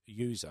a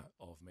user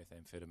of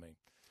methamphetamine.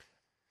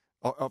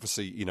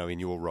 Obviously, you know, in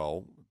your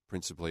role,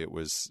 principally it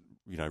was,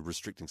 you know,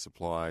 restricting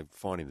supply,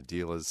 finding the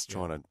dealers,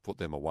 trying to put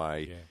them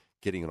away,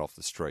 getting it off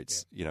the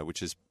streets, you know,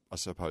 which is, I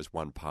suppose,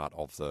 one part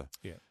of the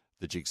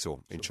jigsaw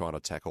in trying to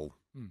tackle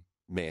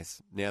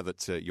meth. Now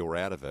that you're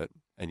out of it,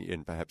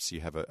 and perhaps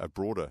you have a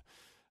broader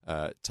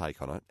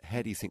take on it,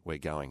 how do you think we're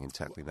going in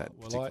tackling that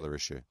particular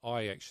issue?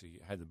 I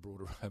actually had a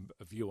broader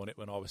view on it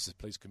when I was the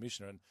police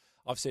commissioner, and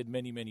I've said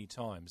many, many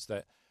times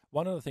that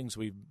one of the things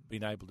we've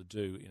been able to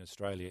do in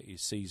Australia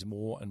is seize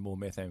more and more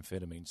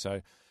methamphetamine.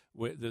 So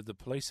the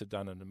police have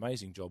done an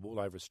amazing job all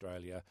over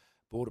Australia,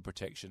 border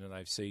protection, and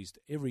they've seized.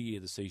 Every year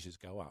the seizures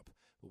go up.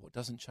 But what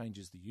doesn't change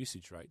is the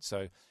usage rate.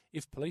 So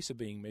if police are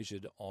being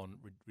measured on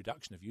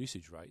reduction of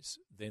usage rates,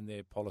 then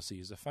their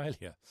policy is a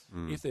failure.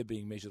 If they're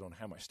being measured on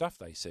how much stuff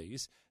they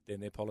seize, then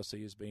their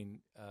policy has been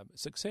a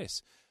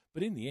success.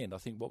 But in the end, I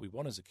think what we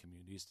want as a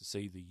community is to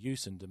see the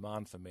use and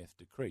demand for meth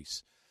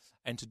decrease.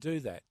 And to do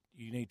that,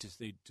 you need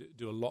to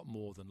do a lot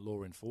more than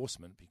law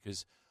enforcement,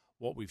 because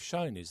what we've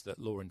shown is that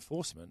law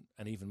enforcement,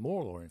 and even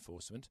more law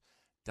enforcement,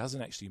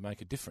 doesn't actually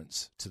make a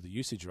difference to the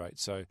usage rate.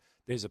 So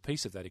there's a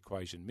piece of that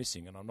equation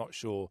missing, and I'm not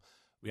sure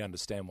we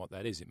understand what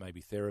that is. It may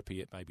be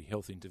therapy, it may be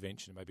health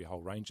intervention, it may be a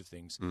whole range of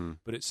things.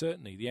 But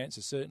the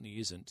answer certainly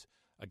isn't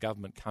a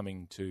government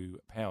coming to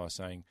power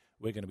saying,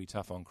 we're going to be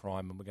tough on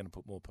crime and we're going to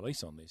put more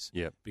police on this.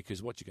 Yep.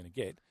 Because what you're going to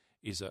get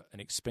is an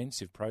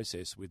expensive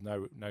process with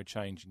no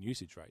change in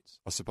usage rates.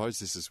 I suppose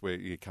this is where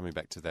you're coming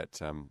back to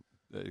that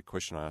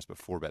question I asked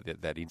before about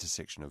that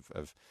intersection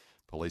of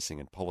policing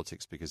and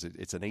politics, because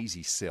it's an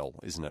easy sell,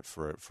 isn't it,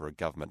 for a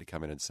government to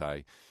come in and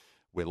say,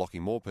 we're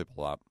locking more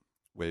people up,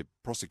 we're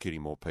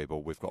prosecuting more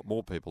people, we've got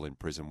more people in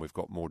prison, we've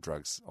got more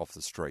drugs off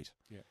the street.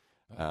 Yeah.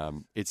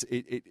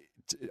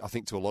 I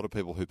think to a lot of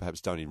people who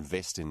perhaps don't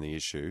invest in the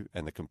issue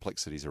and the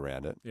complexities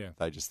around it,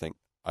 they just think,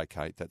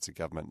 okay, that's a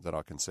government that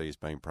I can see is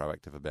being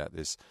proactive about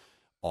this,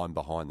 I'm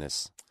behind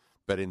this.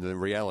 But in the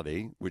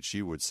reality, which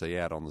you would see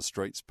out on the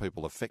streets,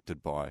 people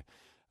affected by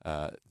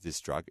this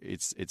drug,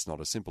 it's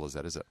not as simple as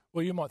that, is it?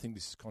 Well, you might think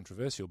this is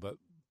controversial, but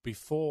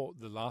before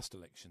the last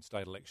election,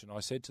 state election,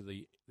 I said to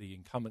the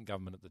incumbent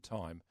government at the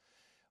time,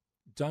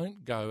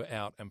 don't go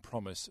out and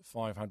promise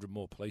 500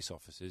 more police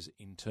officers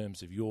in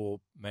terms of your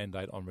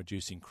mandate on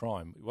reducing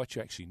crime. What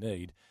you actually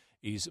need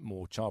is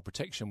more child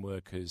protection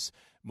workers,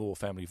 more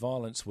family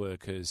violence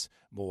workers,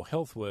 more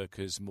health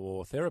workers,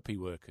 more therapy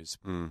workers,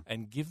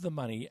 and give the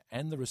money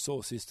and the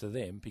resources to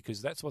them,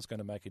 because that's what's going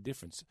to make a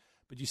difference.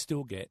 But you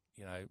still get,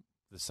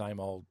 the same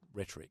old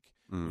rhetoric.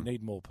 You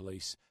need more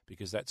police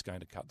because that's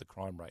going to cut the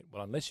crime rate.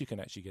 Well, unless you can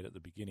actually get at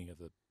the beginning of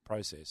the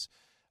process,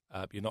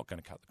 you're not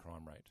going to cut the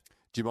crime rate.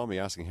 Do you mind me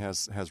asking,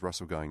 how's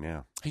Russell going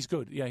now? He's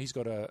good. Yeah, he's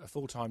got a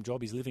full-time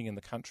job. He's living in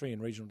the country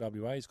in regional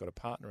WA. He's got a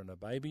partner and a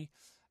baby.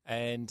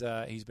 And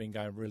he's been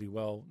going really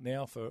well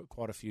now for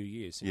quite a few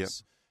years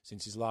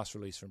since his last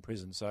release from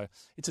prison. So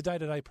it's a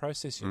day-to-day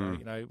process, you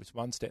know. It's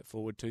one step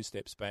forward, two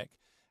steps back.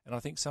 And I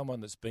think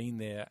someone that's been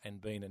there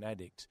and been an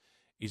addict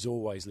is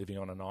always living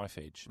on a knife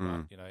edge.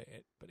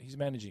 But he's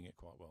managing it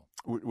quite well.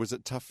 Was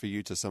it tough for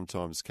you to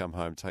sometimes come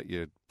home, take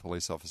your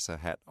police officer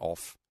hat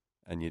off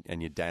and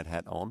your dad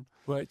hat on?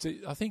 Well,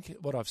 I think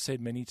what I've said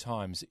many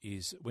times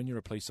is when you're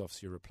a police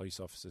officer, you're a police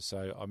officer.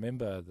 So I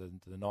remember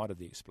the night of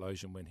the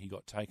explosion when he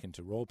got taken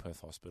to Royal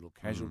Perth Hospital,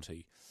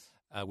 casualty,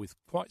 with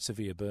quite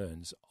severe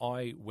burns.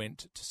 I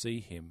went to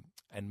see him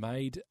and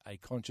made a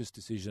conscious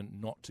decision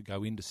not to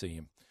go in to see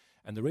him.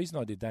 And the reason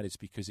I did that is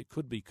because it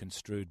could be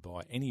construed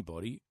by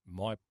anybody,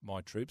 my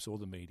troops or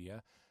the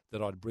media,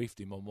 that I'd briefed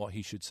him on what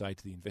he should say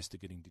to the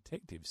investigating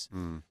detectives.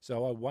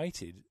 So I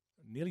waited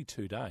nearly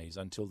 2 days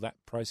until that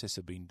process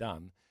had been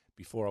done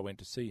before I went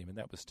to see him, and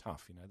that was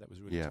tough. That was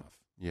really tough.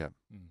 Yeah.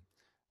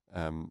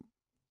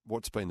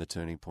 What's been the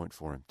turning point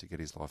for him to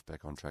get his life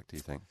back on track, do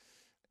you think?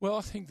 Well,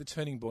 I think the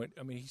turning point,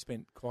 he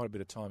spent quite a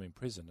bit of time in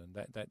prison,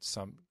 and that's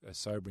a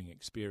sobering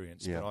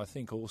experience. Yeah. But I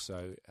think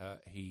also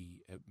he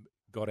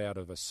got out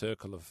of a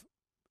circle of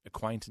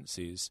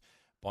acquaintances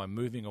by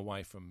moving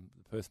away from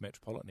the Perth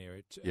metropolitan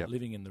area to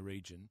living in the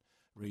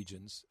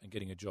regions and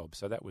getting a job.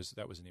 So that was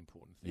an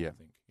important thing, I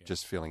think. Yeah.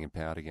 Just feeling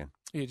empowered again.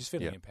 Yeah, just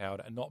feeling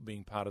empowered and not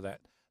being part of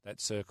that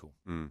circle.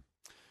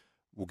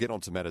 We'll get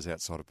on to matters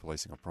outside of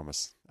policing, I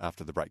promise,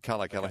 after the break.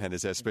 Karl Ocallaghan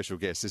is our special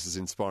guest. This is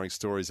Inspiring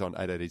Stories on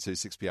 882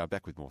 6PR.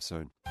 Back with more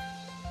soon.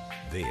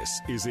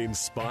 This is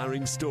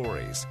Inspiring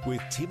Stories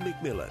with Tim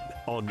McMillan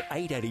on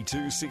 882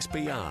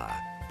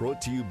 6PR.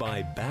 Brought to you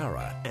by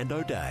Barra and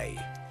O'Day.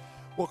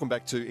 Welcome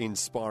back to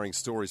Inspiring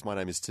Stories. My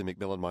name is Tim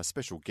McMillan. My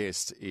special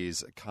guest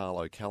is Karl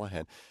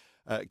Ocallaghan.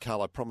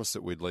 Karl, I promised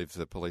that we'd leave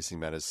the policing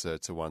matters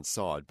to one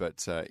side,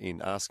 but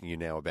in asking you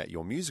now about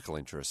your musical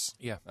interests,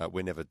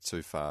 we're never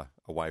too far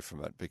away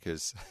from it,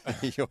 because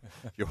your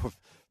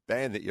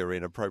band that you're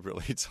in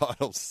appropriately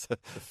titles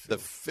The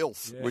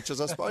Filth, which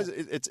is, I suppose,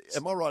 it's.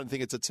 Am I right in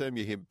thinking it's a term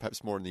you hear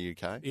perhaps more in the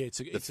UK? Yeah,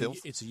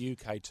 it's a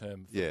UK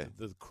term.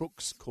 The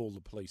crooks call the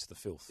police the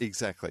Filth.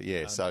 Exactly,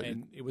 yeah.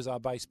 And it was our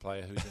bass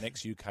player, who's an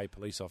ex-UK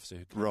police officer,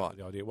 who came up with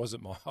the idea. It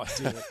wasn't my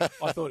idea.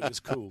 I thought it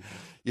was cool.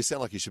 You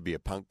sound like you should be a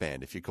punk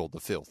band if you're called The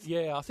Filth.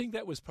 Yeah, I think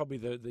that was probably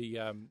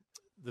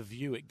the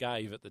view it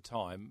gave at the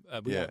time.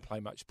 We don't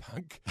play much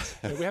punk.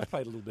 We have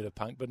played a little bit of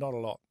punk, but not a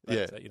lot.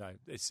 But,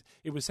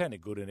 it was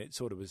sounded good, and it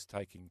sort of was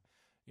taking,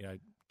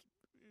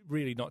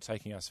 really not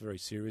taking us very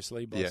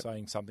seriously by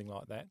saying something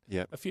like that.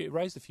 Yeah, it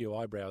raised a few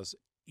eyebrows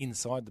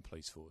inside the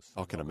police force.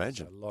 I can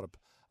imagine a lot of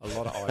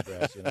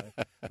eyebrows.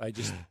 They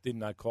just didn't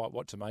know quite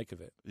what to make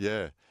of it.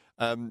 Yeah.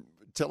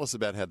 Tell us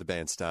about how the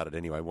band started.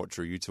 Anyway, what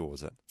drew you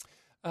towards it?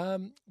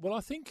 Well,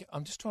 I think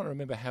I'm just trying to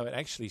remember how it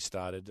actually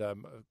started. A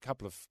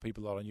couple of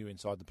people that I knew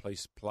inside the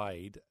police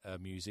played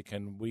music,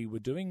 and we were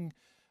doing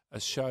a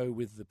show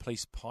with the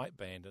police pipe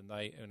band, and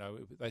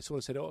they sort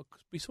of said, "Oh,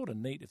 it'd be sort of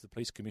neat if the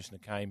police commissioner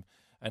came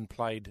and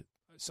played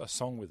a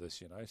song with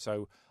us."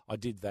 So I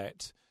did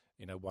that.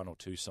 1 or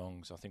 2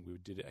 songs. I think we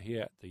did it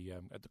here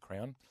at the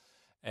Crown,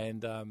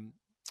 and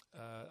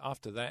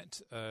after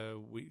that, a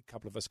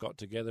couple of us got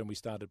together and we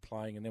started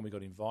playing, and then we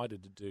got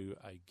invited to do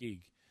a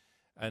gig.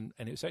 And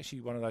it was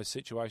actually one of those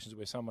situations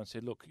where someone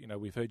said, "Look,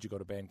 we've heard you've got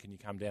a band. Can you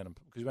come down?"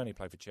 Because we only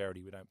play for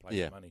charity. We don't play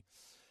for money.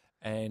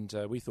 And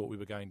we thought we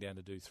were going down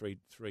to do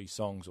three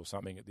songs or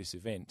something at this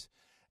event.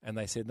 And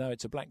they said, no,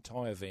 it's a black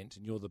tie event,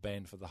 and you're the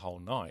band for the whole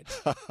night.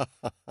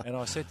 And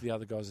I said to the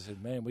other guys, I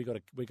said, man, we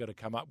got to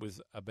come up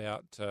with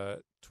about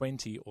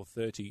 20 or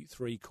 30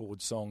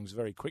 3-chord songs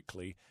very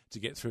quickly to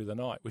get through the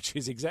night, which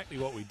is exactly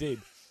what we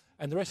did.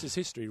 And the rest is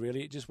history,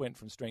 really. It just went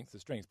from strength to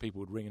strength. People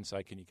would ring and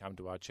say, can you come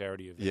to our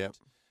charity event? Yep.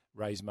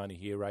 Raise money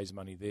here, raise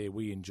money there.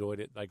 We enjoyed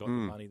it. They got the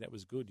money. That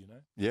was good, you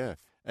know. Yeah.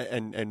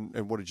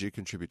 And what did you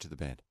contribute to the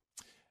band?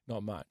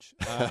 Not much.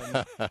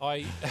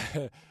 I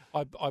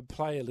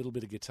play a little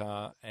bit of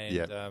guitar,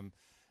 and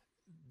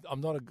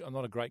I'm not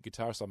a great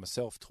guitarist. I'm a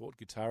self-taught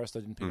guitarist. I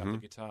didn't pick up the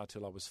guitar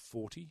till I was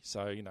 40,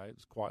 so it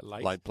was quite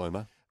late. Late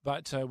bloomer.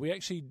 But we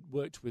actually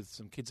worked with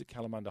some kids at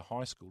Kalamunda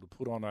High School to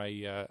put on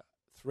a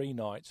 3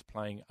 nights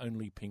playing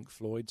only Pink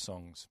Floyd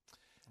songs.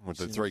 Well,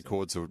 the 3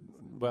 chords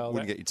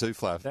wouldn't get you too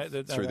far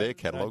through their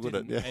catalogue, would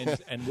it? Yeah.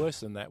 And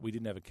worse than that, we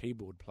didn't have a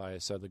keyboard player,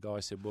 so the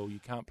guy said, well, you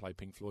can't play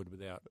Pink Floyd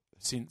without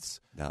synths.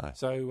 No.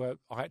 So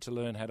I had to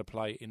learn how to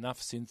play enough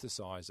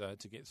synthesizer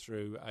to get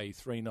through a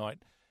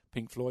 3-night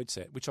Pink Floyd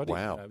set, which I did.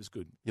 Wow. It was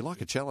good. You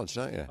like a challenge,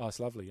 don't you? Oh, it's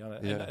lovely.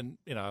 Yeah. And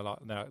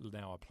like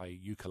now I play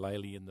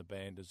ukulele in the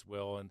band as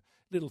well, and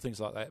little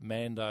things like that,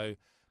 Mando,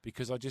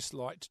 because I just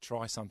like to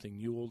try something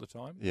new all the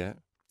time. Yeah.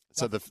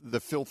 So the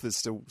filth is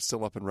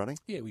still up and running?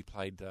 Yeah, we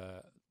played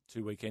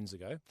 2 weekends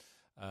ago.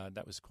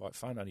 That was quite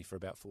fun, only for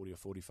about 40 or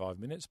 45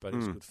 minutes, but it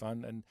was good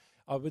fun. And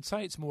I would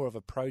say it's more of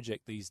a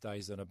project these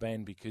days than a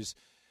band because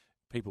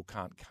people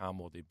can't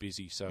come or they're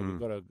busy. So we've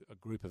got a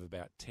group of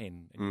about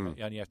 10, and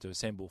you only have to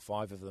assemble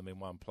 5 of them in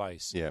one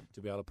place to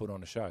be able to put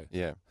on a show.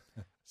 Yeah.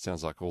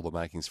 Sounds like all the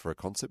makings for a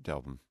concept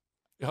album.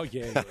 Oh,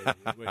 yeah.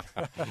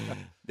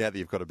 Now that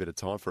you've got a bit of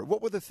time for it,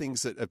 what were the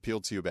things that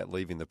appealed to you about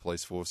leaving the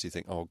police force? You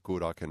think, oh,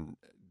 good, I can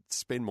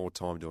spend more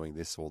time doing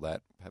this or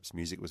that. Perhaps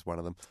music was one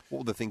of them. What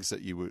were the things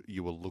that you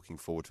were looking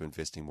forward to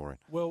investing more in?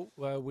 Well,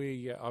 I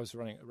was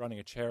running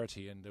a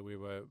charity, and we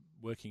were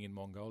working in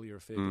Mongolia a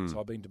fair bit. So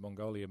I've been to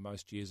Mongolia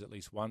most years at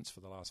least once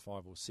for the last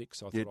 5 or 6.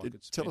 So I thought I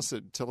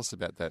could tell us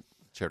about that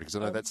charity, because I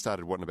know that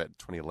started in about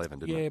 2011,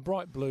 didn't it? Yeah,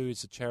 Bright Blue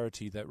is a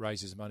charity that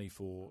raises money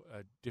for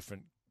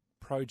different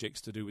projects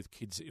to do with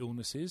kids'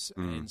 illnesses,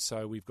 and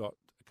so we've got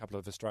a couple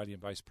of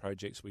Australian-based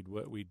projects. We'd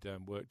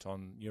worked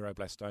on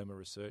neuroblastoma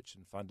research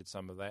and funded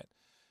some of that.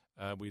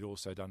 We'd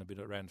also done a bit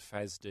around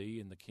FASD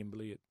in the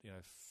Kimberley,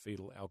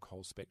 fetal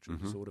alcohol spectrum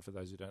disorder, for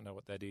those who don't know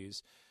what that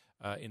is,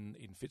 in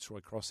Fitzroy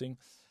Crossing.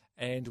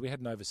 And we had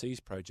an overseas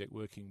project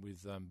working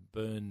with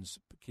burns,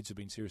 kids who've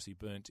been seriously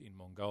burnt in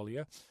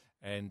Mongolia,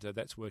 and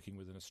that's working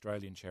with an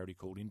Australian charity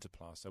called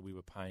Interplast. So we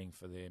were paying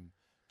for them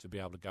to be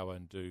able to go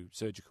and do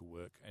surgical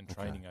work and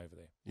training over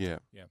there. Yeah.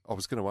 I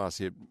was going to ask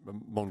you,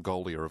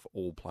 Mongolia of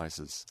all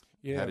places.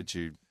 Yeah. How did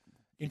you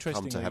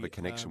come to have a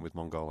connection with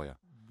Mongolia?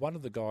 One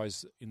of the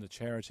guys in the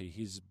charity,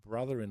 his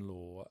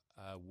brother-in-law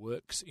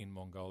works in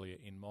Mongolia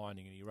in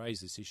mining, and he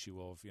raised this issue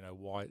of,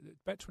 why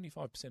about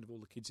 25% of all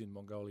the kids in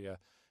Mongolia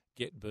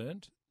get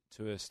burnt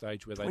to a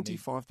stage where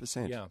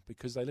 25%? Yeah,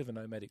 because they live a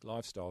nomadic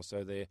lifestyle,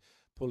 so they're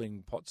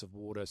pulling pots of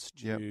water,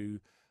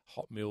 stew,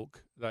 hot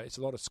milk. It's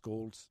a lot of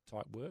scald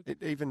type work.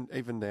 Even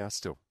now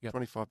still,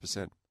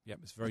 25%. Yeah,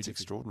 it's very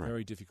extraordinary.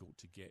 Very difficult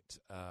to get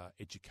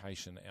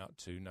education out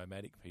to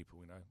nomadic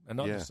people, and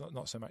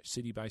not so much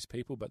city-based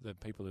people, but the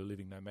people who are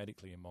living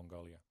nomadically in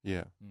Mongolia.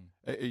 Yeah.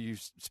 You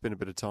spent a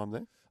bit of time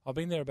there? I've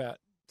been there about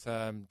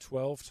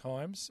 12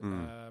 times.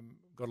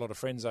 Got a lot of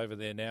friends over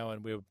there now,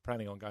 and we're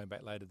planning on going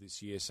back later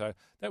this year. So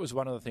that was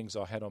one of the things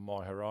I had on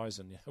my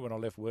horizon when I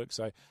left work.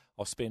 So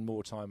I'll spend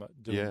more time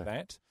doing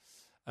that.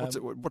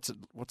 What's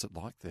it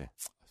like there?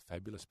 A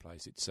fabulous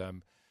place. It's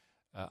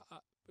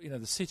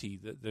the city,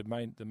 the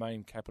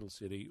main capital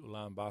city,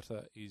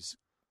 Ulaanbaatar, is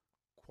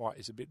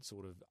a bit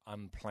sort of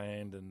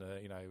unplanned and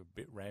a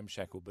bit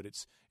ramshackle. But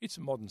it's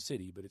a modern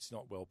city, but it's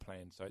not well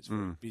planned. So it's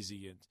very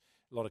busy and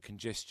a lot of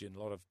congestion,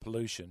 a lot of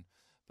pollution.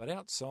 But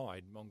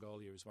outside,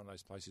 Mongolia is one of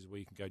those places where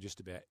you can go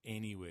just about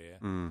anywhere,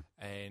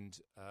 and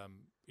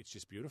it's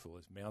just beautiful.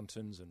 There's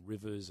mountains and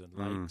rivers and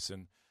lakes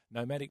and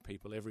nomadic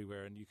people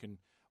everywhere, and you can.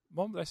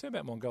 They say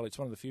about Mongolia, it's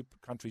one of the few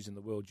countries in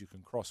the world you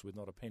can cross with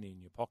not a penny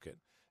in your pocket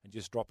and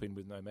just drop in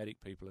with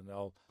nomadic people, and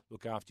they'll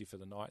look after you for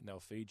the night and they'll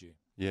feed you.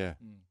 Yeah.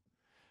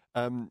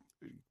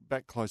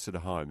 Back closer to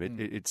home,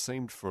 it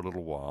seemed for a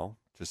little while,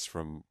 just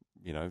from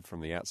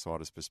the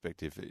outsider's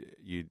perspective,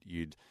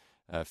 you'd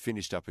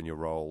finished up in your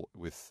role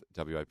with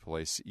WA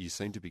Police. You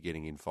seem to be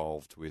getting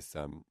involved with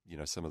some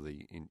of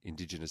the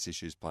Indigenous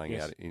issues playing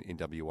out in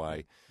WA.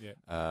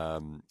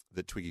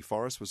 That Twiggy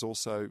Forrest was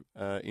also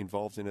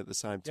involved in at the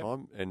same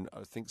time, and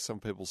I think some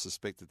people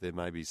suspect that there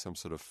may be some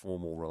sort of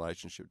formal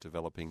relationship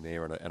developing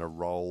there and a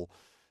role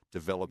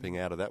developing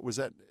out of that. Was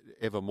that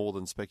ever more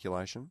than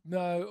speculation?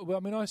 No. Well,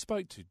 I mean, I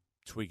spoke to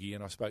Twiggy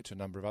and I spoke to a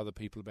number of other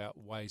people about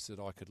ways that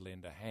I could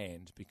lend a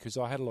hand, because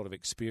I had a lot of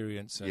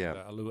experience and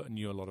I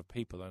knew a lot of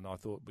people, and I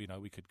thought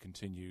we could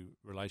continue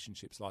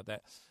relationships like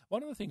that.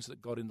 One of the things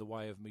that got in the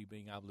way of me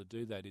being able to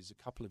do that is a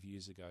couple of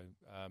years ago,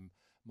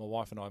 my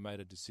wife and I made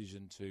a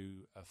decision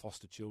to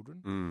foster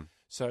children. Mm.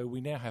 So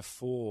we now have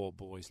 4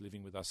 boys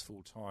living with us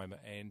full time,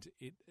 and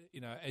it,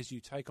 as you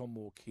take on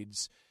more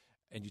kids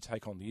and you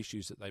take on the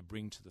issues that they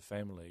bring to the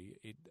family,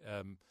 it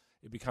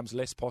becomes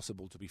less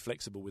possible to be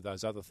flexible with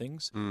those other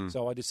things. Mm.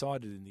 So I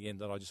decided in the end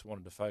that I just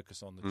wanted to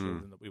focus on the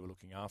children that we were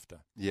looking after.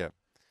 Yeah.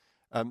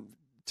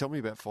 Tell me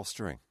about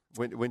fostering.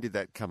 When did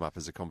that come up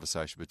as a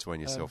conversation between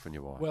yourself and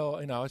your wife? Well,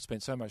 I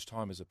spent so much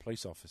time as a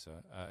police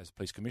officer, as a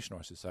police commissioner,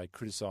 I should say,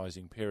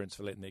 criticising parents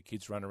for letting their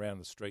kids run around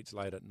the streets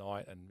late at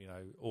night and,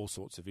 all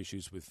sorts of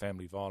issues with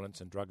family violence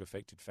and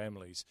drug-affected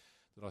families,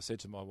 that I said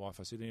to my wife,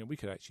 I said, we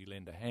could actually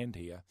lend a hand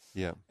here.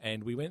 Yeah.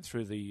 And we went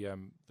through the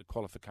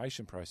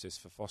qualification process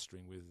for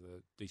fostering with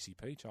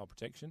DCP, Child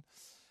Protection,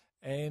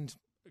 and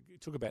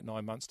it took about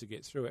 9 months to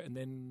get through it. And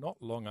then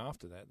not long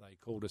after that, they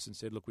called us and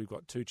said, look, we've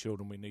got 2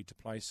 children we need to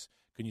place.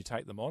 Can you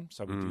take them on?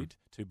 So we did,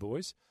 2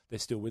 boys. They're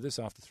still with us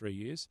after 3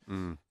 years.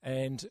 Mm.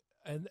 And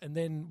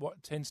then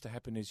what tends to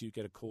happen is you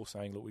get a call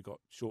saying, look, we've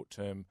got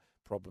short-term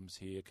problems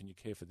here. Can you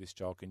care for this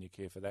child? Can you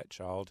care for that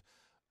child?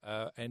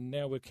 And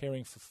now we're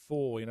caring for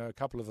 4. A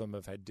couple of them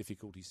have had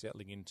difficulty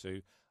settling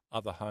into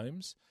other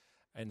homes.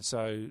 And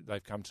so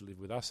they've come to live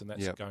with us, and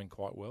that's going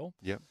quite well.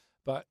 Yep.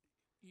 But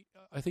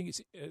I think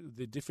it's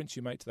the difference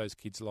you make to those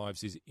kids'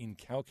 lives is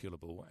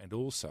incalculable, and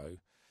also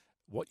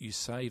what you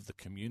save the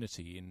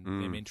community in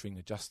them entering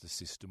the justice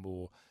system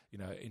or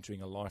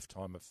entering a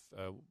lifetime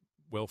of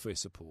welfare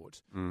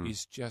support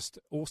is just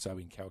also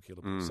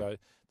incalculable. So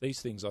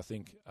these things, I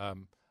think, are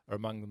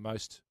among the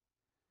most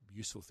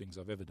useful things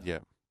I've ever done. Yeah.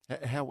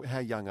 How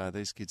young are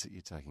these kids that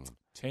you're taking in?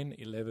 10,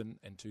 11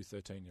 and 2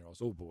 13-year-olds,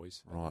 all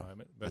boys at the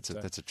moment. But,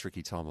 that's a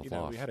tricky time of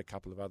life. We had a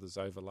couple of others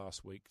over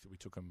last week. We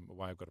took them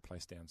away. I've got a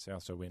place down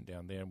south, so I went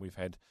down there, and we've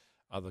had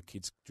other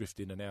kids drift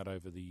in and out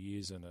over the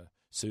years, and a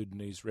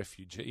Sudanese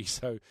refugee.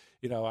 So,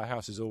 our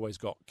house has always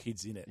got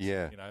kids in it.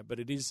 Yeah. But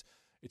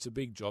it's a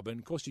big job. And,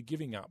 of course, you're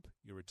giving up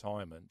your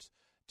retirement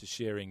to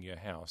sharing your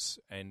house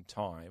and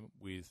time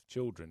with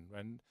children.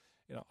 And,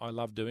 I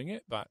love doing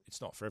it, but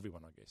it's not for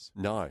everyone, I guess.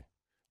 No.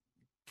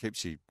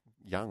 Keeps you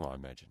young, I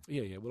imagine.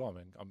 Yeah. Well,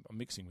 I'm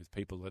mixing with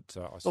people that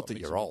I not that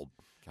you're old,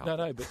 Karl.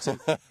 No,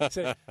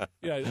 but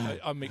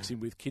I'm mixing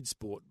with kids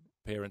sport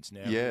parents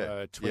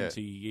now.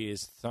 20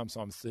 years,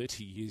 sometimes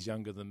 30 years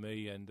younger than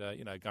me, and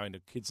going to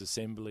kids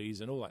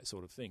assemblies and all that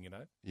sort of thing.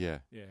 Yeah.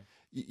 Yeah.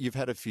 You've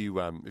had a few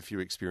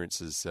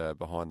experiences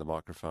behind the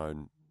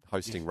microphone,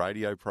 hosting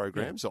radio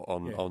programs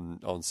on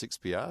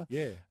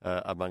 6PR.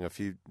 Among a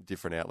few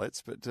different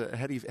outlets. But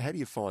how do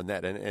you find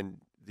that and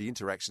the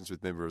interactions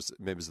with members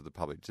of the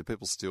public? Do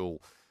people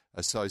still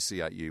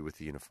associate you with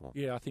the uniform?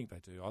 Yeah, I think they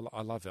do.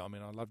 I love it.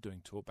 I love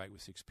doing Talkback with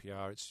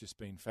 6PR. It's just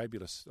been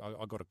fabulous.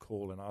 I got a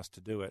call and asked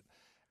to do it.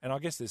 And I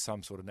guess there's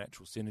some sort of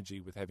natural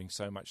synergy with having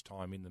so much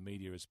time in the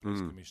media as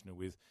police commissioner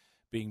with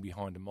being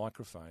behind a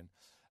microphone.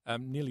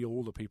 Nearly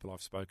all the people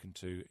I've spoken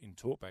to in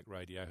Talkback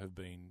radio have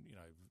been,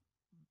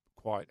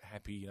 quite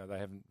happy. They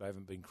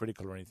haven't been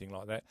critical or anything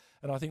like that.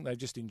 And I think they've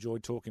just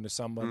enjoyed talking to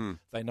someone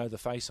they know the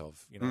face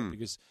of,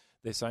 because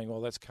they're saying, well,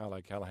 that's Karl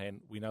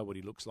Ocallaghan. We know what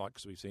he looks like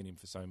because we've seen him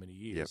for so many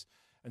years. Yep.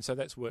 And so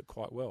that's worked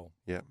quite well.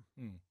 Yeah.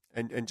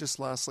 And just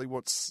lastly,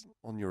 what's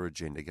on your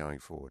agenda going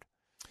forward?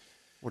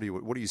 What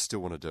do you still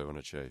want to do and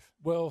achieve?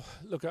 Well,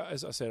 look,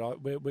 as I said,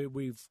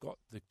 we've got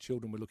the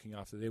children we're looking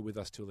after. They're with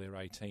us till they're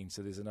 18.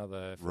 So there's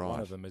another, for one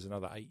of them, there's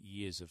another 8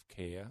 years of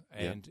care.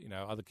 And,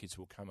 other kids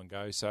will come and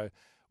go. So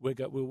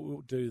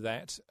we'll do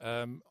that.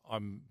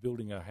 I'm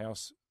building a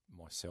house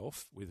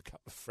myself with a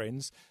couple of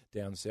friends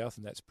down south,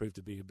 and that's proved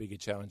to be a bigger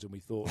challenge than we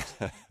thought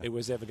it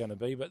was ever going to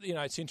be. But,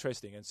 it's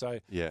interesting. And so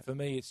for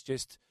me, it's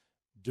just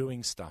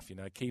doing stuff,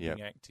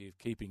 keeping active,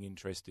 keeping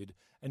interested,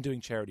 and doing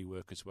charity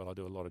work as well. I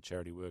do a lot of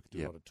charity work,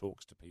 do a lot of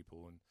talks to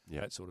people and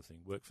that sort of thing,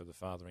 work for the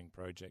Fathering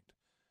Project.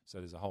 So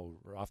there's a whole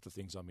raft of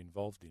things I'm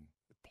involved in.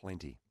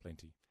 Plenty.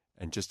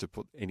 And just to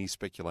put any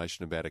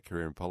speculation about a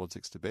career in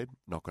politics to bed,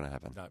 not going to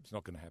happen. No, it's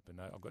not going to happen.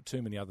 No, I've got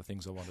too many other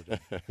things I want to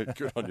do.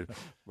 Good on you.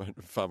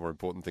 Far more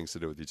important things to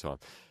do with your time.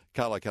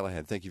 Karl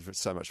Ocallaghan, thank you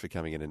so much for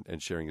coming in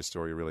and sharing your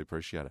story. I really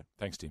appreciate it.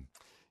 Thanks, Tim.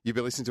 You've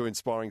been listening to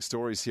Inspiring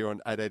Stories here on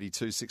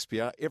 882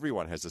 6PR.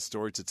 Everyone has a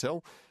story to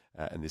tell.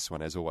 And this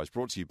one, as always,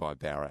 brought to you by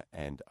Barra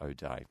and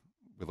O'Day.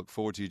 We look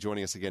forward to you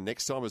joining us again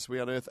next time as we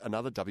unearth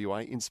another WA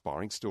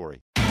inspiring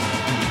story.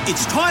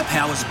 It's Tyre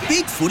Power's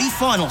Big Footy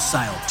Final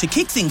Sale. To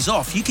kick things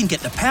off, you can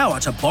get the power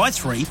to buy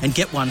 3 and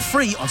get 1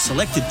 free on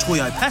selected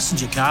Toyo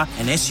passenger car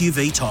and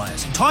SUV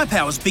tyres. Tyre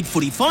Power's Big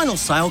Footy Final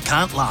Sale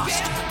can't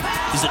last.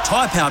 Visit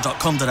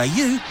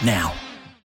tyrepower.com.au now.